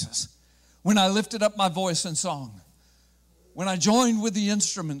praises, when I lifted up my voice in song, when I joined with the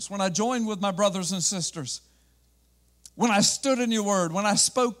instruments, when I joined with my brothers and sisters, when I stood in your word, when I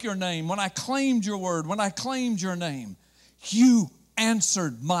spoke your name, when I claimed your word, when I claimed your name, you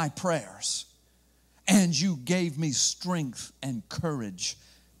answered my prayers, and you gave me strength and courage.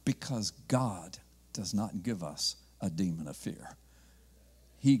 Because God does not give us a demon of fear.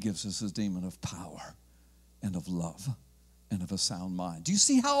 He gives us a demon of power and of love and of a sound mind. Do you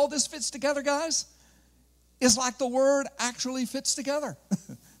see how all this fits together, guys? It's like the word actually fits together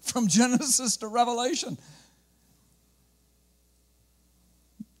from Genesis to Revelation.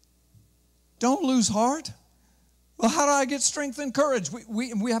 Don't lose heart. Well, how do I get strength and courage?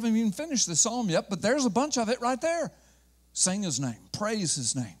 We haven't even finished the psalm yet, but there's a bunch of it right there. Sing His name. Praise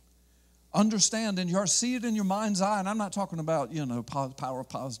His name. Understand in your, see it in your mind's eye. And I'm not talking about, power of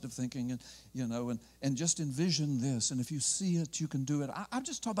positive thinking and just envision this. And if you see it, you can do it. I'm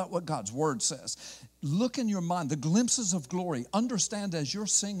just talking about what God's word says. Look in your mind, the glimpses of glory. Understand as you're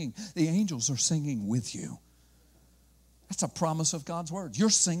singing, the angels are singing with you. That's a promise of God's word. You're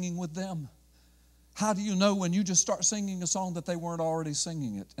singing with them. How do you know when you just start singing a song that they weren't already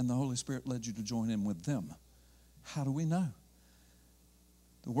singing it and the Holy Spirit led you to join in with them? How do we know?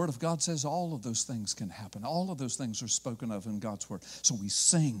 The Word of God says all of those things can happen. All of those things are spoken of in God's Word. So we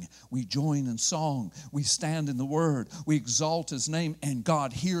sing, we join in song, we stand in the Word, we exalt His name, and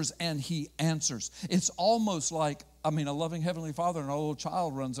God hears and He answers. It's almost like, a loving Heavenly Father and our little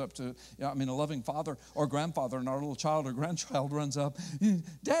child runs up to, a loving father or grandfather and our little child or grandchild runs up,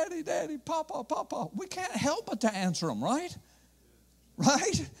 Daddy, Daddy, Papa, Papa. We can't help but to answer them, right?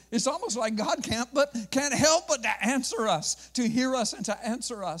 Right? It's almost like God can't help but to answer us, to hear us and to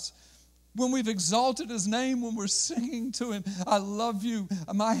answer us. When we've exalted His name, when we're singing to Him, I love you,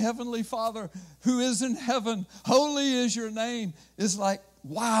 my Heavenly Father who is in heaven, holy is your name. It's like,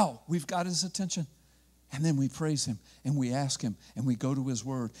 wow, we've got His attention. And then we praise Him and we ask Him and we go to His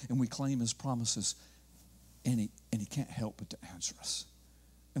Word and we claim His promises. And He can't help but to answer us.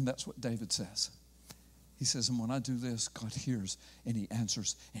 And that's what David says. He says, and when I do this, God hears and He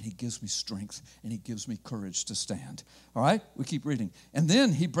answers and He gives me strength and He gives me courage to stand. All right? We keep reading. And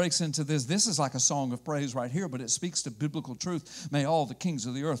then he breaks into this. This is like a song of praise right here, but it speaks to biblical truth. May all the kings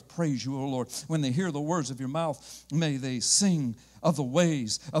of the earth praise you, O Lord. When they hear the words of your mouth, may they sing of the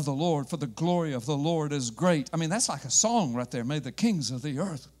ways of the Lord, for the glory of the Lord is great. That's like a song right there. May the kings of the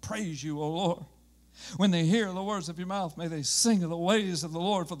earth praise you, O Lord. When they hear the words of your mouth, may they sing of the ways of the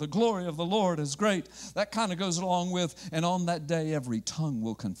Lord, for the glory of the Lord is great. That kind of goes along with, and on that day every tongue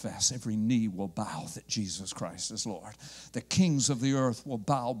will confess, every knee will bow that Jesus Christ is Lord. The kings of the earth will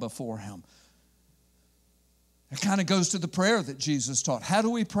bow before Him. It kind of goes to the prayer that Jesus taught. How do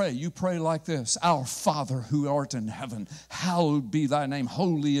we pray? You pray like this. Our Father who art in heaven, hallowed be thy name.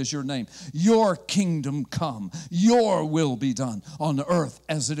 Holy is your name. Your kingdom come. Your will be done on earth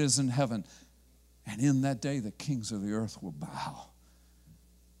as it is in heaven. And in that day, the kings of the earth will bow.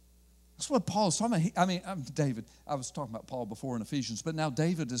 That's what Paul's talking about. David, I was talking about Paul before in Ephesians, but now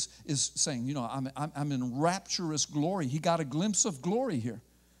David is saying, I'm in rapturous glory. He got a glimpse of glory here.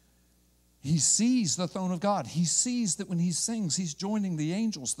 He sees the throne of God. He sees that when he sings, he's joining the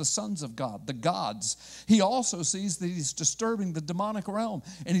angels, the sons of God, the gods. He also sees that he's disturbing the demonic realm,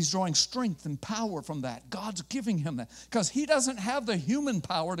 and he's drawing strength and power from that. God's giving him that because he doesn't have the human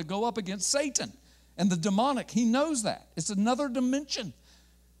power to go up against Satan and the demonic. He knows that. It's another dimension.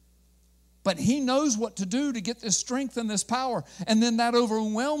 But he knows what to do to get this strength and this power. And then that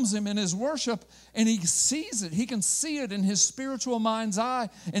overwhelms him in his worship. And he sees it. He can see it in his spiritual mind's eye.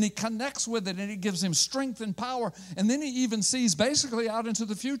 And he connects with it. And it gives him strength and power. And then he even sees basically out into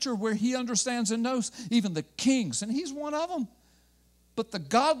the future where he understands and knows even the kings. And he's one of them. But the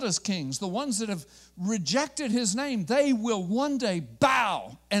godless kings, the ones that have rejected his name, they will one day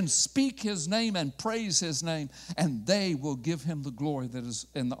bow and speak his name and praise his name, and they will give him the glory that is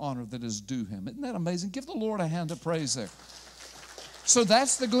and the honor that is due him. Isn't that amazing? Give the Lord a hand of praise there. So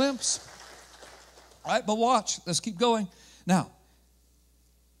that's the glimpse. All right, but watch. Let's keep going. Now,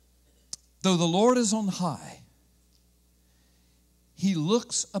 though the Lord is on high, He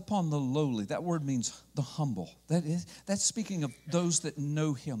looks upon the lowly. That word means the humble. That's speaking of those that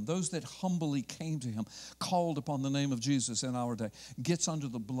know Him, those that humbly came to Him, called upon the name of Jesus in our day, gets under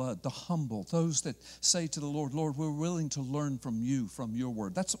the blood, the humble, those that say to the Lord, Lord, we're willing to learn from you, from your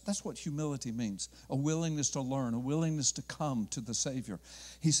word. That's what humility means, a willingness to learn, a willingness to come to the Savior.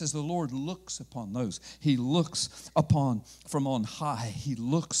 He says the Lord looks upon those. He looks upon from on high. He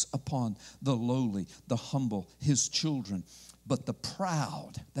looks upon the lowly, the humble, His children. But the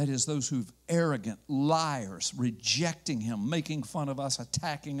proud, that is those who've arrogant, liars, rejecting Him, making fun of us,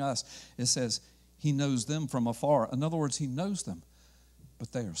 attacking us, it says He knows them from afar. In other words, He knows them,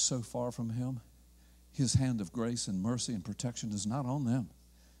 but they are so far from Him. His hand of grace and mercy and protection is not on them,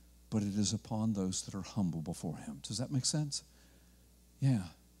 but it is upon those that are humble before Him. Does that make sense? Yeah.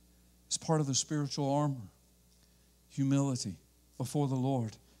 It's part of the spiritual armor. Humility before the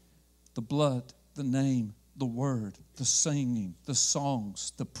Lord. The blood, the name, the word, the singing, the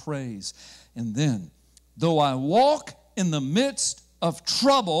songs, the praise. And then, though I walk in the midst of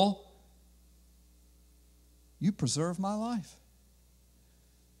trouble, you preserve my life.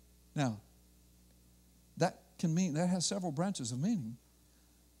 Now, that has several branches of meaning.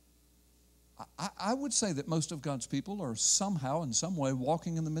 I would say that most of God's people are somehow, in some way,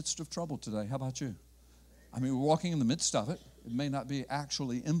 walking in the midst of trouble today. How about you? We're walking in the midst of it. It may not be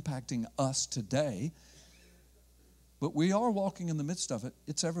actually impacting us today, but we are walking in the midst of it.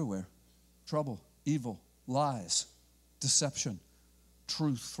 It's everywhere. Trouble, evil, lies, deception,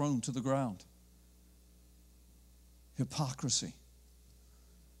 truth thrown to the ground, hypocrisy.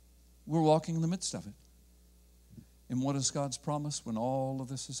 We're walking in the midst of it. And what is God's promise when all of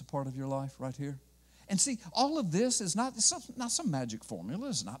this is a part of your life right here? And see, all of this is not some magic formula.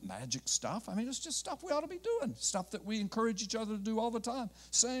 It's not magic stuff. I mean, it's just stuff we ought to be doing, stuff that we encourage each other to do all the time.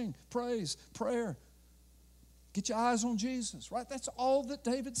 Sing, praise, prayer. Get your eyes on Jesus, right? That's all that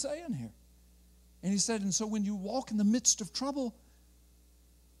David's saying here. And he said, and so when you walk in the midst of trouble,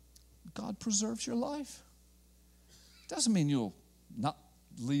 God preserves your life. Doesn't mean you'll not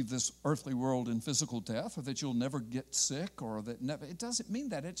leave this earthly world in physical death, or that you'll never get sick, or that never. It doesn't mean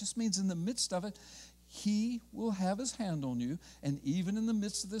that. It just means in the midst of it, He will have His hand on you. And even in the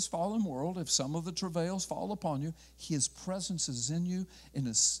midst of this fallen world, if some of the travails fall upon you, His presence is in you in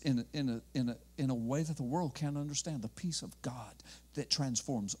a way that the world can't understand. The peace of God that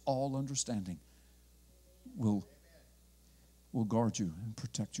transforms all understanding will guard you and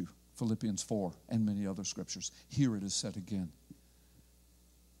protect you. Philippians 4 and many other scriptures. Here it is said again.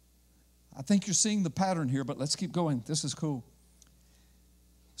 I think you're seeing the pattern here, but let's keep going. This is cool.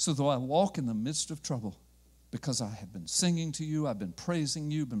 So though I walk in the midst of trouble, because I have been singing to you, I've been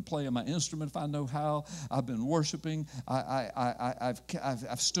praising you, been playing my instrument if I know how, I've been worshiping, I've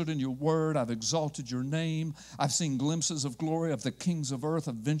stood in your word, I've exalted your name, I've seen glimpses of glory of the kings of earth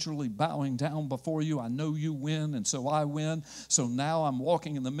eventually bowing down before you. I know you win, and so I win. So now I'm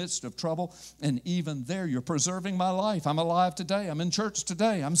walking in the midst of trouble, and even there you're preserving my life. I'm alive today. I'm in church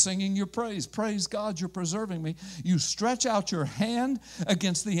today. I'm singing your praise. Praise God, you're preserving me. You stretch out your hand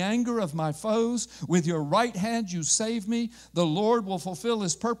against the anger of my foes. With your right hand you save me. The Lord will fulfill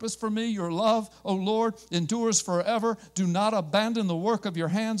His purpose for me. Your love, O Lord, endures forever. Do not abandon the work of your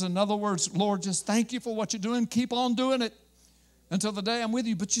hands. In other words, Lord, just thank you for what you're doing. Keep on doing it until the day I'm with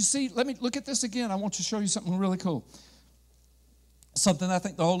you. But you see, let me look at this again. I want to show you something really cool. Something I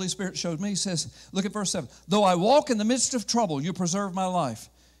think the Holy Spirit showed me. He says, look at verse 7. Though I walk in the midst of trouble, you preserve my life.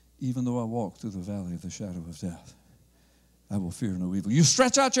 Even though I walk through the valley of the shadow of death, I will fear no evil. You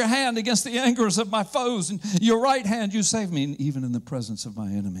stretch out your hand against the angers of my foes, and your right hand you save me. And even in the presence of my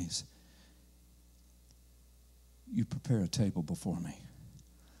enemies, you prepare a table before me.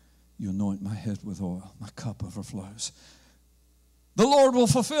 You anoint my head with oil. My cup overflows. The Lord will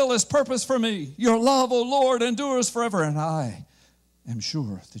fulfill His purpose for me. Your love, O Lord, endures forever. And I am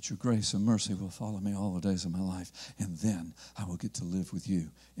sure that your grace and mercy will follow me all the days of my life. And then I will get to live with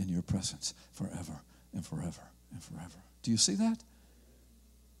you in your presence forever and forever and forever. Do you see that?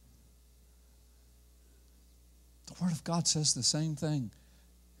 The Word of God says the same thing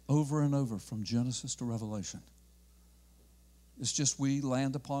over and over from Genesis to Revelation. It's just we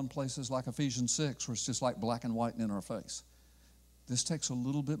land upon places like Ephesians 6 where it's just like black and white and in our face. This takes a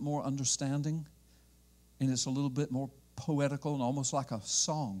little bit more understanding, and it's a little bit more poetical and almost like a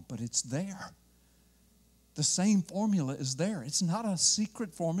song, but it's there. The same formula is there. It's not a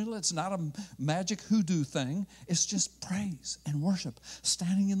secret formula. It's not a magic hoodoo thing. It's just praise and worship,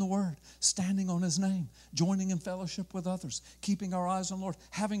 standing in the Word, standing on His name, joining in fellowship with others, keeping our eyes on the Lord,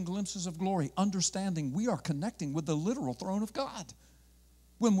 having glimpses of glory, understanding we are connecting with the literal throne of God.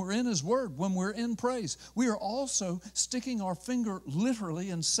 When we're in His Word, when we're in praise, we are also sticking our finger literally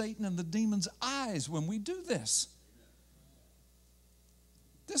in Satan and the demon's eyes when we do this.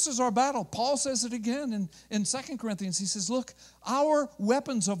 This is our battle. Paul says it again in 2 Corinthians. He says, look, our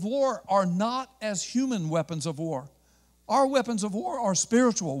weapons of war are not as human weapons of war. Our weapons of war are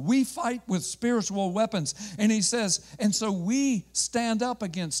spiritual. We fight with spiritual weapons. And he says, and so we stand up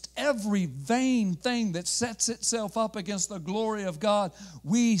against every vain thing that sets itself up against the glory of God.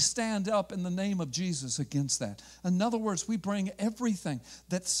 We stand up in the name of Jesus against that. In other words, we bring everything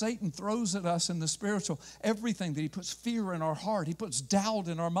that Satan throws at us in the spiritual, everything that he puts fear in our heart, he puts doubt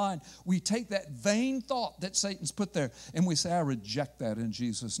in our mind. We take that vain thought that Satan's put there and we say, I reject that in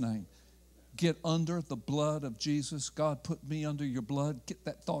Jesus' name. Get under the blood of Jesus. God, put me under your blood. Get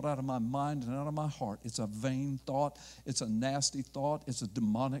that thought out of my mind and out of my heart. It's a vain thought. It's a nasty thought. It's a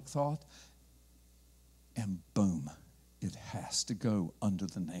demonic thought. And boom, it has to go under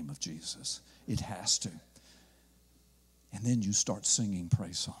the name of Jesus. It has to. And then you start singing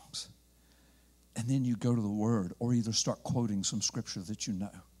praise songs. And then you go to the Word or either start quoting some scripture that you know.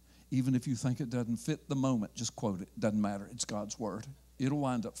 Even if you think it doesn't fit the moment, just quote it. Doesn't matter. It's God's Word. It'll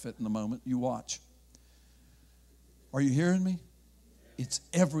wind up fitting the moment. You watch. Are you hearing me? It's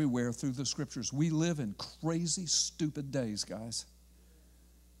everywhere through the scriptures. We live in crazy, stupid days, guys.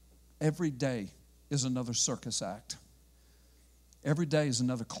 Every day is another circus act. Every day is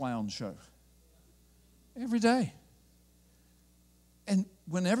another clown show. Every day. And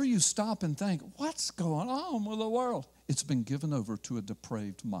whenever you stop and think, what's going on with the world? It's been given over to a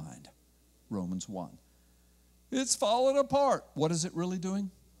depraved mind. Romans 1. It's falling apart. What is it really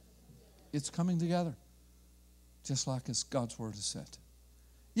doing? It's coming together. Just like as God's Word has said.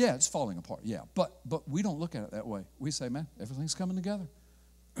 Yeah, it's falling apart. Yeah, but we don't look at it that way. We say, man, everything's coming together.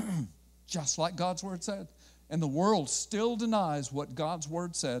 Just like God's word said. And the world still denies what God's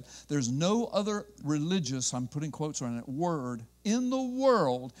word said. There's no other religious, I'm putting quotes around it, word in the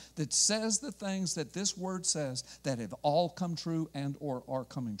world that says the things that this word says that have all come true and or are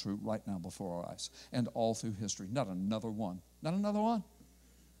coming true right now before our eyes and all through history. Not another one. Not another one.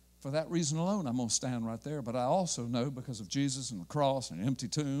 For that reason alone, I'm going to stand right there. But I also know because of Jesus and the cross and an empty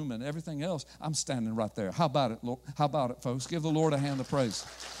tomb and everything else, I'm standing right there. How about it, Lord? How about it, folks? Give the Lord a hand of praise.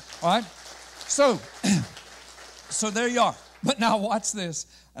 All right? So there you are. But now watch this,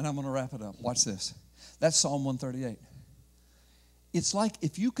 and I'm going to wrap it up. Watch this. That's Psalm 138. It's like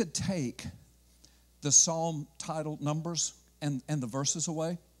if you could take the psalm title numbers and the verses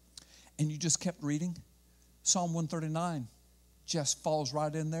away, and you just kept reading, Psalm 139 just falls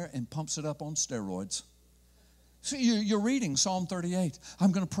right in there and pumps it up on steroids. So you're reading Psalm 38.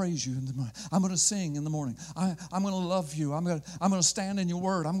 I'm going to praise you in the morning. I'm going to sing in the morning. I'm going to love you. I'm going to stand in your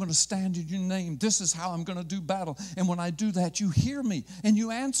word. I'm going to stand in your name. This is how I'm going to do battle. And when I do that, you hear me and you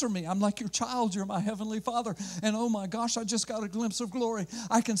answer me. I'm like your child. You're my heavenly Father. And oh my gosh, I just got a glimpse of glory.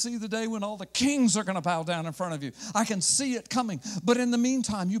 I can see the day when all the kings are going to bow down in front of you. I can see it coming. But in the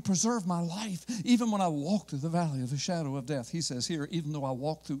meantime, you preserve my life. Even when I walk through the valley of the shadow of death, he says here, even though I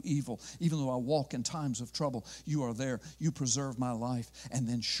walk through evil, even though I walk in times of trouble, you are there. You preserve my life. And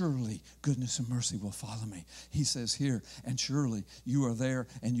then surely goodness and mercy will follow me. He says here, and surely you are there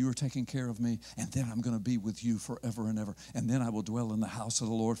and you are taking care of me. And then I'm going to be with you forever and ever. And then I will dwell in the house of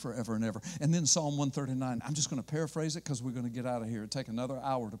the Lord forever and ever. And then Psalm 139. I'm just going to paraphrase it because we're going to get out of here. It'll take another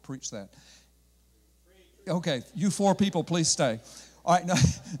hour to preach that. Okay, you 4 people, please stay. All right,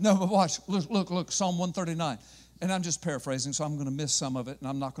 no, but watch. Look, Psalm 139. And I'm just paraphrasing, so I'm going to miss some of it, and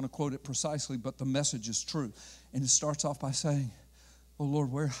I'm not going to quote it precisely, but the message is true. And it starts off by saying, oh,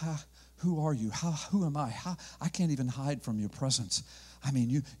 Lord, who are you? Who am I? I can't even hide from your presence. I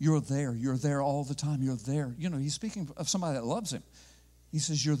mean, you're there. You're there all the time. You're there. You know, he's speaking of somebody that loves him. He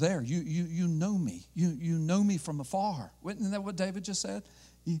says, you're there. You know me. You know me from afar. Isn't that what David just said?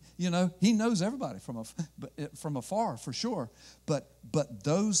 He knows everybody from afar for sure. But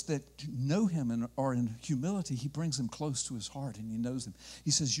those that know him and are in humility, he brings them close to his heart and he knows them.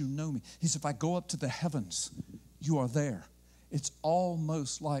 He says, you know me. He says, if I go up to the heavens, you are there. It's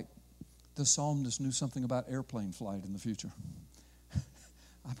almost like the psalmist knew something about airplane flight in the future.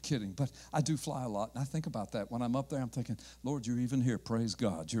 I'm kidding, but I do fly a lot, and I think about that. When I'm up there, I'm thinking, Lord, you're even here. Praise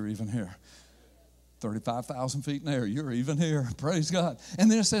God, you're even here. 35,000 feet in the air, you're even here. Praise God.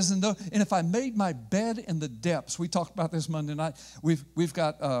 And then it says, and if I made my bed in the depths, we talked about this Monday night. We've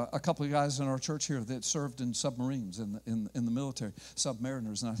got a couple of guys in our church here that served in submarines in the military,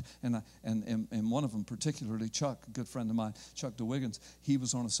 submariners, and one of them particularly, Chuck, a good friend of mine, Chuck DeWiggins, he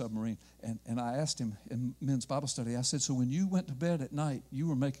was on a submarine. And I asked him in men's Bible study, I said, so when you went to bed at night, you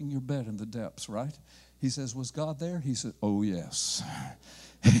were making your bed in the depths, right? He says, was God there? He said, oh, yes.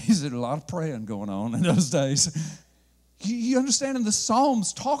 He said, a lot of praying going on in those days. You understand? And the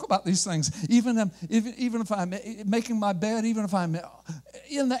Psalms talk about these things. Even if I'm making my bed, even if I'm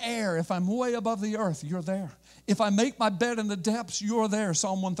in the air, if I'm way above the earth, you're there. If I make my bed in the depths, you're there.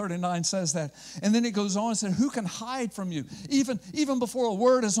 Psalm 139 says that. And then it goes on and says, who can hide from you? Even before a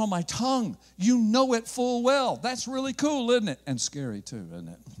word is on my tongue, you know it full well. That's really cool, isn't it? And scary too, isn't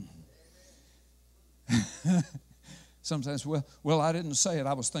it? Sometimes, well, I didn't say it.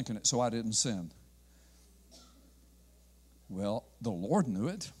 I was thinking it, so I didn't sin. Well, the Lord knew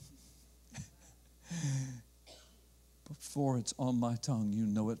it. Before it's on my tongue, you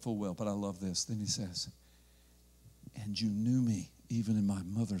know it full well. But I love this. Then he says, and you knew me even in my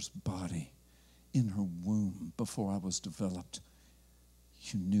mother's body, in her womb, before I was developed.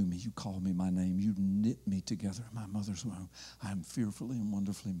 You knew me. You called me my name. You knit me together in my mother's womb. I am fearfully and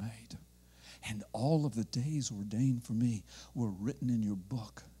wonderfully made. And all of the days ordained for me were written in your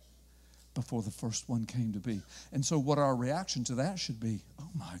book before the first one came to be. And so what our reaction to that should be, oh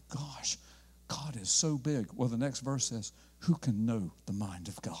my gosh, God is so big. Well, the next verse says, who can know the mind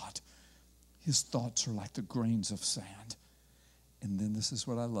of God? His thoughts are like the grains of sand. And then this is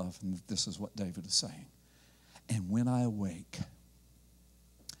what I love, and this is what David is saying. And when I awake,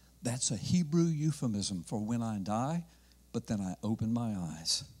 that's a Hebrew euphemism for when I die, but then I open my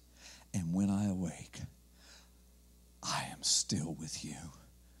eyes. And when I awake, I am still with you.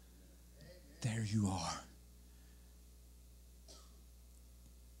 There you are.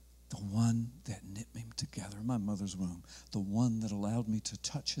 The one that knit me together in my mother's womb. The one that allowed me to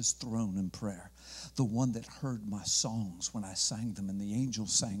touch his throne in prayer. The one that heard my songs when I sang them and the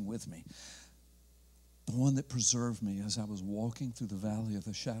angels sang with me. The one that preserved me as I was walking through the valley of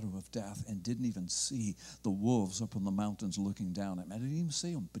the shadow of death and didn't even see the wolves up on the mountains looking down at me. I didn't even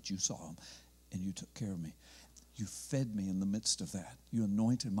see them, but you saw them, and you took care of me. You fed me in the midst of that. You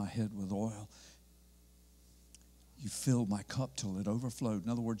anointed my head with oil. You filled my cup till it overflowed.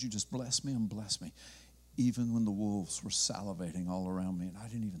 In other words, you just blessed me and blessed me, even when the wolves were salivating all around me, and I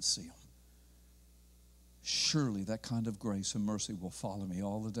didn't even see them. Surely that kind of grace and mercy will follow me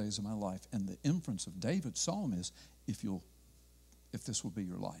all the days of my life. And the inference of David's psalm is, if this will be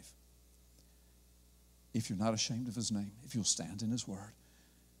your life, if you're not ashamed of his name, if you'll stand in his word,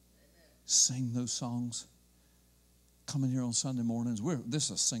 amen, sing those songs, come in here on Sunday mornings. This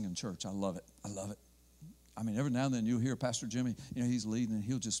is a singing church. I love it. I love it. I mean, every now and then you'll hear Pastor Jimmy, he's leading and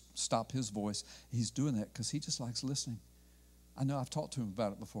he'll just stop his voice. He's doing that because he just likes listening. I know I've talked to him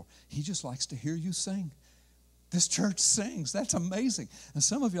about it before. He just likes to hear you sing. This church sings. That's amazing. And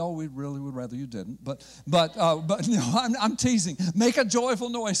some of y'all, we really would rather you didn't. But no, I'm teasing. Make a joyful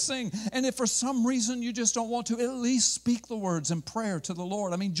noise. Sing. And if for some reason you just don't want to, at least speak the words in prayer to the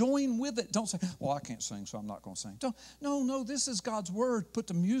Lord. I mean, join with it. Don't say, well, I can't sing, so I'm not going to sing. No, this is God's word. Put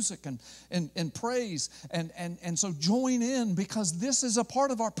to music and praise. And so join in, because this is a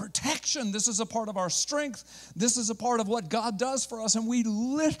part of our protection. This is a part of our strength. This is a part of what God does for us. And we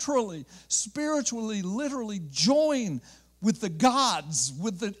literally, spiritually, literally join with the gods,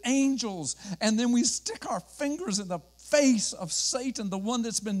 with the angels, and then we stick our fingers in the face of Satan, the one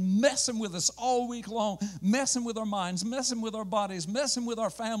that's been messing with us all week long, messing with our minds, messing with our bodies, messing with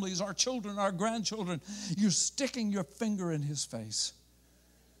our families, our children, our grandchildren. You're sticking your finger in his face.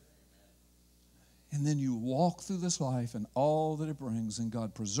 And then you walk through this life and all that it brings, and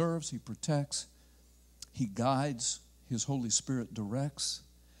God preserves, he protects, he guides, his Holy Spirit directs,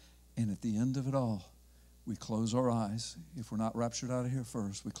 and at the end of it all, we close our eyes. If we're not raptured out of here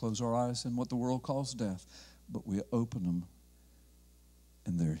first, we close our eyes in what the world calls death, but we open them,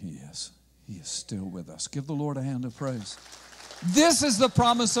 and there he is. He is still with us. Give the Lord a hand of praise. This is the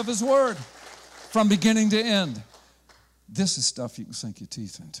promise of his word from beginning to end. This is stuff you can sink your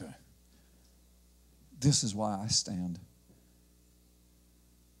teeth into. This is why I stand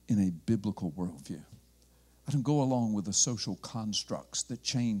in a biblical worldview. I don't go along with the social constructs that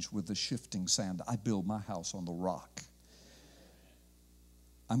change with the shifting sand. I build my house on the rock.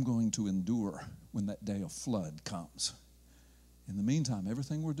 I'm going to endure when that day of flood comes. In the meantime,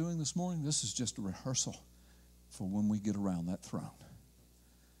 everything we're doing this morning, this is just a rehearsal for when we get around that throne.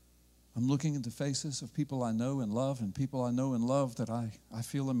 I'm looking into faces of people I know and love, and people I know and love that I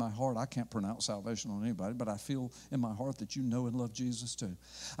feel in my heart. I can't pronounce salvation on anybody, but I feel in my heart that you know and love Jesus too.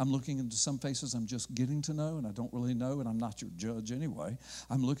 I'm looking into some faces I'm just getting to know, and I don't really know, and I'm not your judge anyway.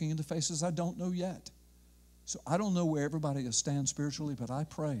 I'm looking into faces I don't know yet. So I don't know where everybody stands spiritually, but I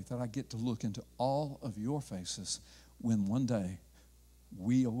pray that I get to look into all of your faces when one day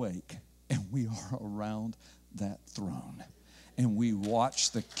we awake and we are around that throne. And we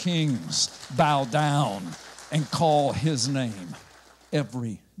watch the kings bow down and call his name.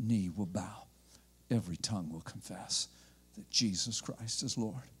 Every knee will bow. Every tongue will confess that Jesus Christ is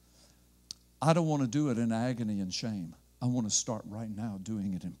Lord. I don't want to do it in agony and shame. I want to start right now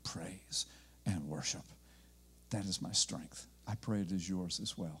doing it in praise and worship. That is my strength. I pray it is yours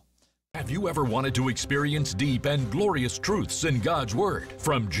as well. Have you ever wanted to experience deep and glorious truths in God's Word,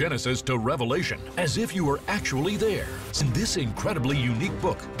 from Genesis to Revelation, as if you were actually there? In this incredibly unique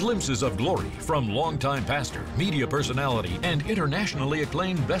book, Glimpses of Glory, from longtime pastor, media personality, and internationally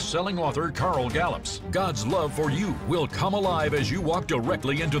acclaimed best-selling author Carl Gallups, God's love for you will come alive as you walk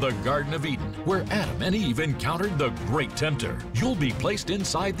directly into the Garden of Eden, where Adam and Eve encountered the great tempter. You'll be placed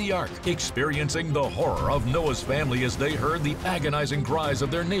inside the ark, experiencing the horror of Noah's family as they heard the agonizing cries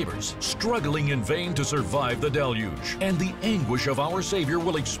of their neighbors, struggling in vain to survive the deluge. And the anguish of our Savior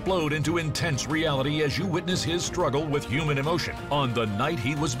will explode into intense reality as you witness his struggle with human emotion on the night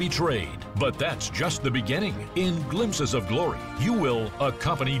he was betrayed. But that's just the beginning. In Glimpses of Glory, you will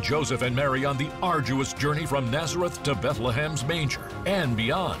accompany Joseph and Mary on the arduous journey from Nazareth to Bethlehem's manger and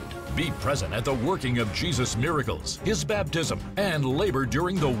beyond. Be present at the working of Jesus' miracles, his baptism, and labor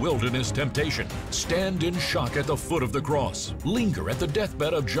during the wilderness temptation. Stand in shock at the foot of the cross. Linger at the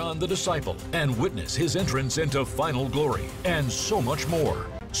deathbed of John the disciple and witness his entrance into final glory, and so much more.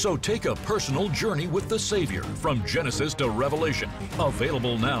 So take a personal journey with the Savior from Genesis to Revelation.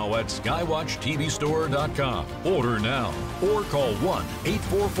 Available now at skywatchtvstore.com. Order now or call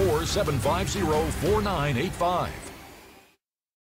 1-844-750-4985.